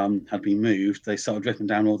had been moved. They started ripping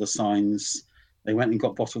down all the signs. They went and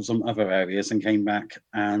got bottles from other areas and came back,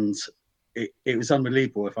 and it was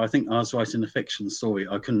unbelievable. If I think I was writing a fiction story,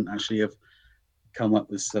 I couldn't actually have come up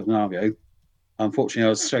with a scenario. Unfortunately, I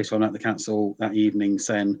was straight on at the council that evening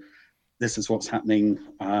saying, this is what's happening,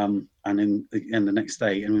 and in the next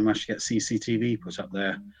day, and we managed to get CCTV put up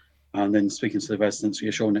there. And then speaking to the residents,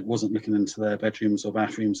 reassuring it wasn't looking into their bedrooms or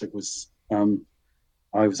bathrooms. It was,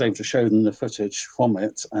 I was able to show them the footage from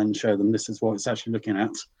it and show them this is what it's actually looking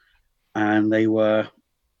at. And they were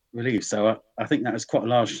relieved. So I think that is quite a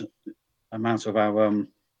large amount of our,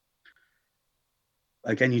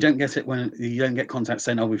 again, you don't get it when you don't get contact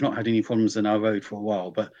saying, oh, we've not had any problems in our road for a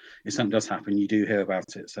while, but if something does happen, you do hear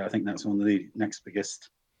about it. So I think that's one of the next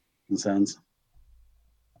biggest concerns.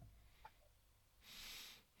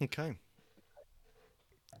 Okay.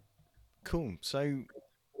 Cool. So,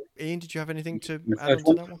 Ian, did you have anything to add on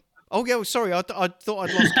to that one? Oh yeah, sorry. I thought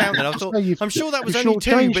I'd lost count. And I thought I'm sure that was only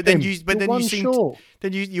two, but then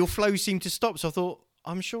your flow seemed to stop. So I thought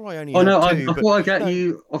I'm sure I only. Oh no! I thought I'd get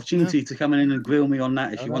you opportunity to come in and grill me on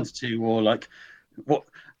that if you wanted to, or like what.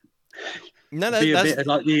 No, be a bit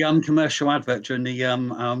like the commercial advert during the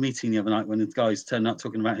our meeting the other night when the guys turned up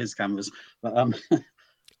talking about his cameras, but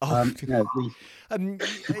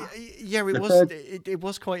it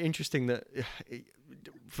was quite interesting that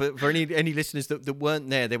for any listeners that weren't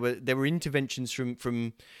there were interventions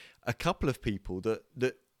from a couple of people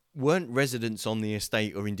that weren't residents on the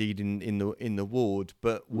estate or indeed in the ward,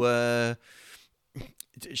 but were,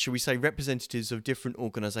 shall we say, representatives of different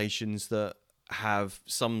organisations that have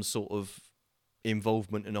some sort of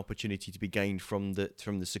involvement and opportunity to be gained from the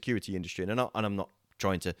security industry. And I'm not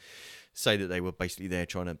trying to say that they were basically there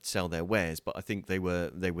trying to sell their wares, but I think they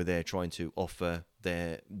were there trying to offer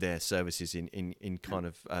their services in kind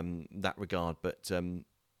of that regard. But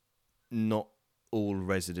not all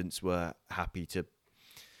residents were happy to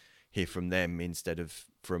hear from them instead of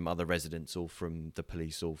from other residents or from the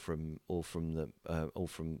police or from the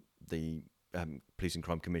Police and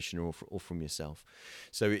Crime Commissioner or from yourself.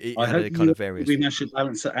 So it had a kind of various. We should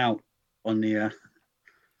balance it out on the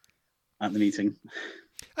at the meeting.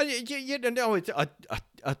 I think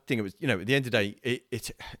it was, at the end of the day,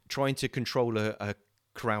 it's trying to control a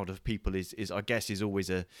crowd of people is I guess is always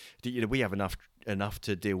we have enough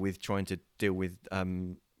to deal with trying to deal with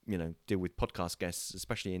deal with podcast guests,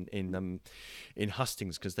 especially in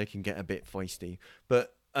hustings, because they can get a bit feisty.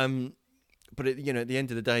 But at the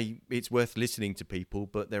end of the day, it's worth listening to people.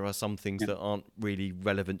 But there are some things that aren't really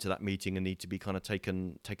relevant to that meeting and need to be kind of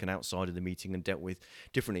taken outside of the meeting and dealt with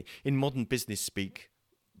differently. In modern business speak,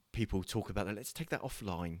 people talk about that. Let's take that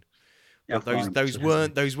offline. But those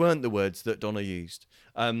weren't the words that Donna used.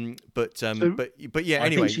 But yeah. Anyway, I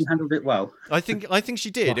think she handled it well. I think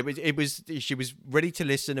she did. She was ready to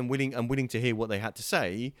listen and willing to hear what they had to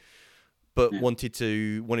say, but wanted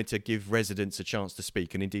to give residents a chance to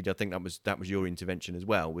speak. And indeed, I think that was your intervention as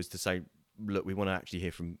well, was to say, look, we want to actually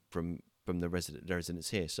hear from the residents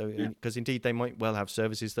here. So because indeed they might well have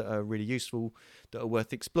services that are really useful, that are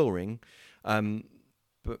worth exploring.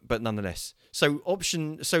 But nonetheless, so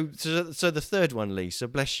the third one, Lee. So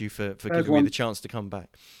bless you for giving me the chance to come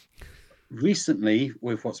back. Recently,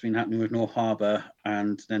 with what's been happening with North Harbour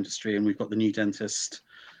and dentistry, and we've got the new dentist.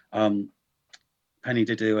 Penny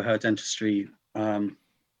did do her dentistry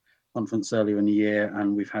conference earlier in the year,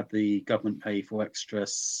 and we've had the government pay for extra,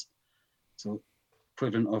 so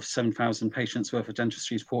equivalent of 7,000 patients worth of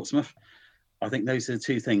dentistry to Portsmouth. I think those are the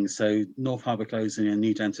two things. So North Harbour closing and a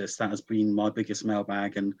new dentist, that has been my biggest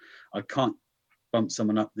mailbag, and I can't bump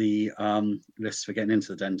someone up the list for getting into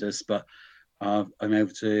the dentist, but I'm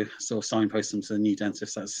able to sort of signpost them to the new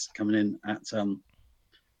dentist that's coming in at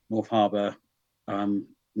North Harbour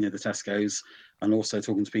near the Tesco's, and also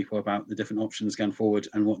talking to people about the different options going forward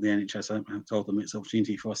and what the NHS have told them. It's an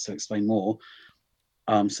opportunity for us to explain more.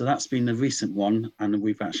 So that's been the recent one, and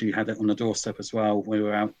we've actually had it on the doorstep as well. We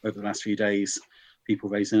were out over the last few days, people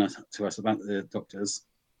raising to us about the doctors.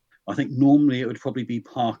 I think normally it would probably be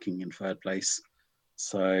parking in third place.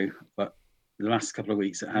 So, but the last couple of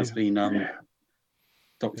weeks it has been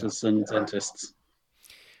doctors and dentists.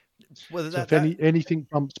 Well, if anything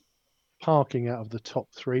bumps parking out of the top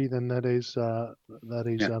three, then that is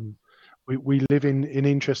we live in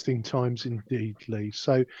interesting times indeed, Lee.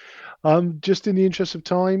 So just in the interest of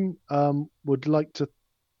time, would like to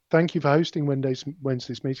thank you for hosting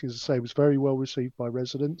Wednesday's meeting. As I say, it was very well received by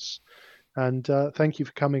residents, and thank you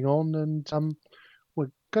for coming on. And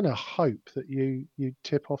we're going to hope that you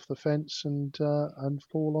tip off the fence and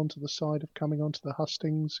fall onto the side of coming onto the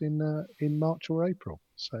hustings in March or April.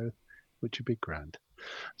 So, which would be grand.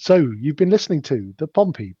 So you've been listening to the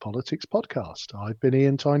Pompey Politics Podcast. I've been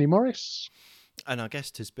Ian Tiny Morris. And our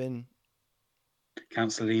guest has been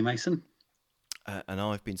Councillor Lee Mason. And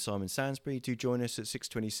I've been Simon Sansbury. Do join us at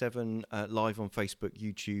 6:27 live on Facebook,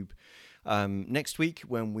 YouTube next week,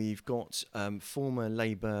 when we've got former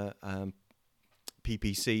Labour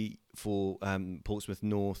PPC for Portsmouth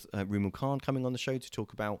North, Rumal Khan, coming on the show to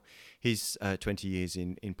talk about his 20 years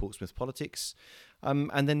in Portsmouth politics.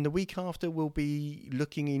 And then the week after, we'll be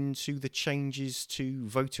looking into the changes to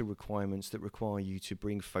voter requirements that require you to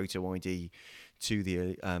bring photo ID to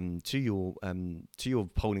the to your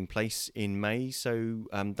polling place in May. So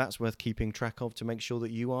that's worth keeping track of to make sure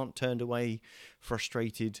that you aren't turned away,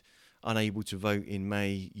 frustrated, unable to vote in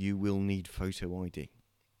May. You will need photo ID.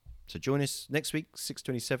 So join us next week,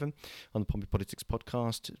 6:27, on the Pompey Politics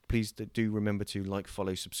Podcast. Please do remember to like,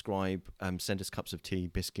 follow, subscribe, send us cups of tea,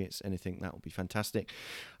 biscuits, anything. That would be fantastic.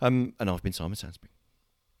 And I've been Simon Sansbury.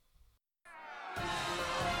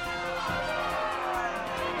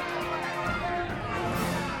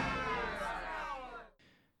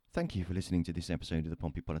 Thank you for listening to this episode of the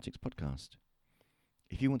Pompey Politics Podcast.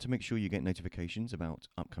 If you want to make sure you get notifications about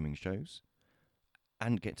upcoming shows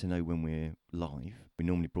and get to know when we're live, we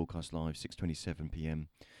normally broadcast live 6:27 p.m.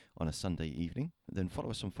 on a Sunday evening, then follow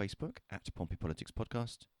us on Facebook at Pompey Politics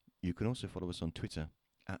Podcast. You can also follow us on Twitter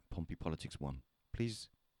at Pompey Politics 1. Please,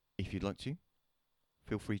 if you'd like to,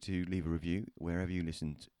 feel free to leave a review wherever you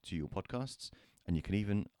listen to your podcasts, and you can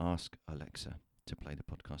even ask Alexa to play the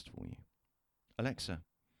podcast for you. Alexa,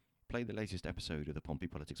 play the latest episode of the Pompey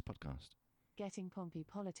Politics Podcast. Getting Pompey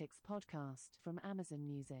Politics Podcast from Amazon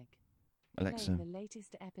Music. Alexa, the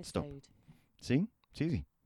latest episode. Stop. See? It's easy.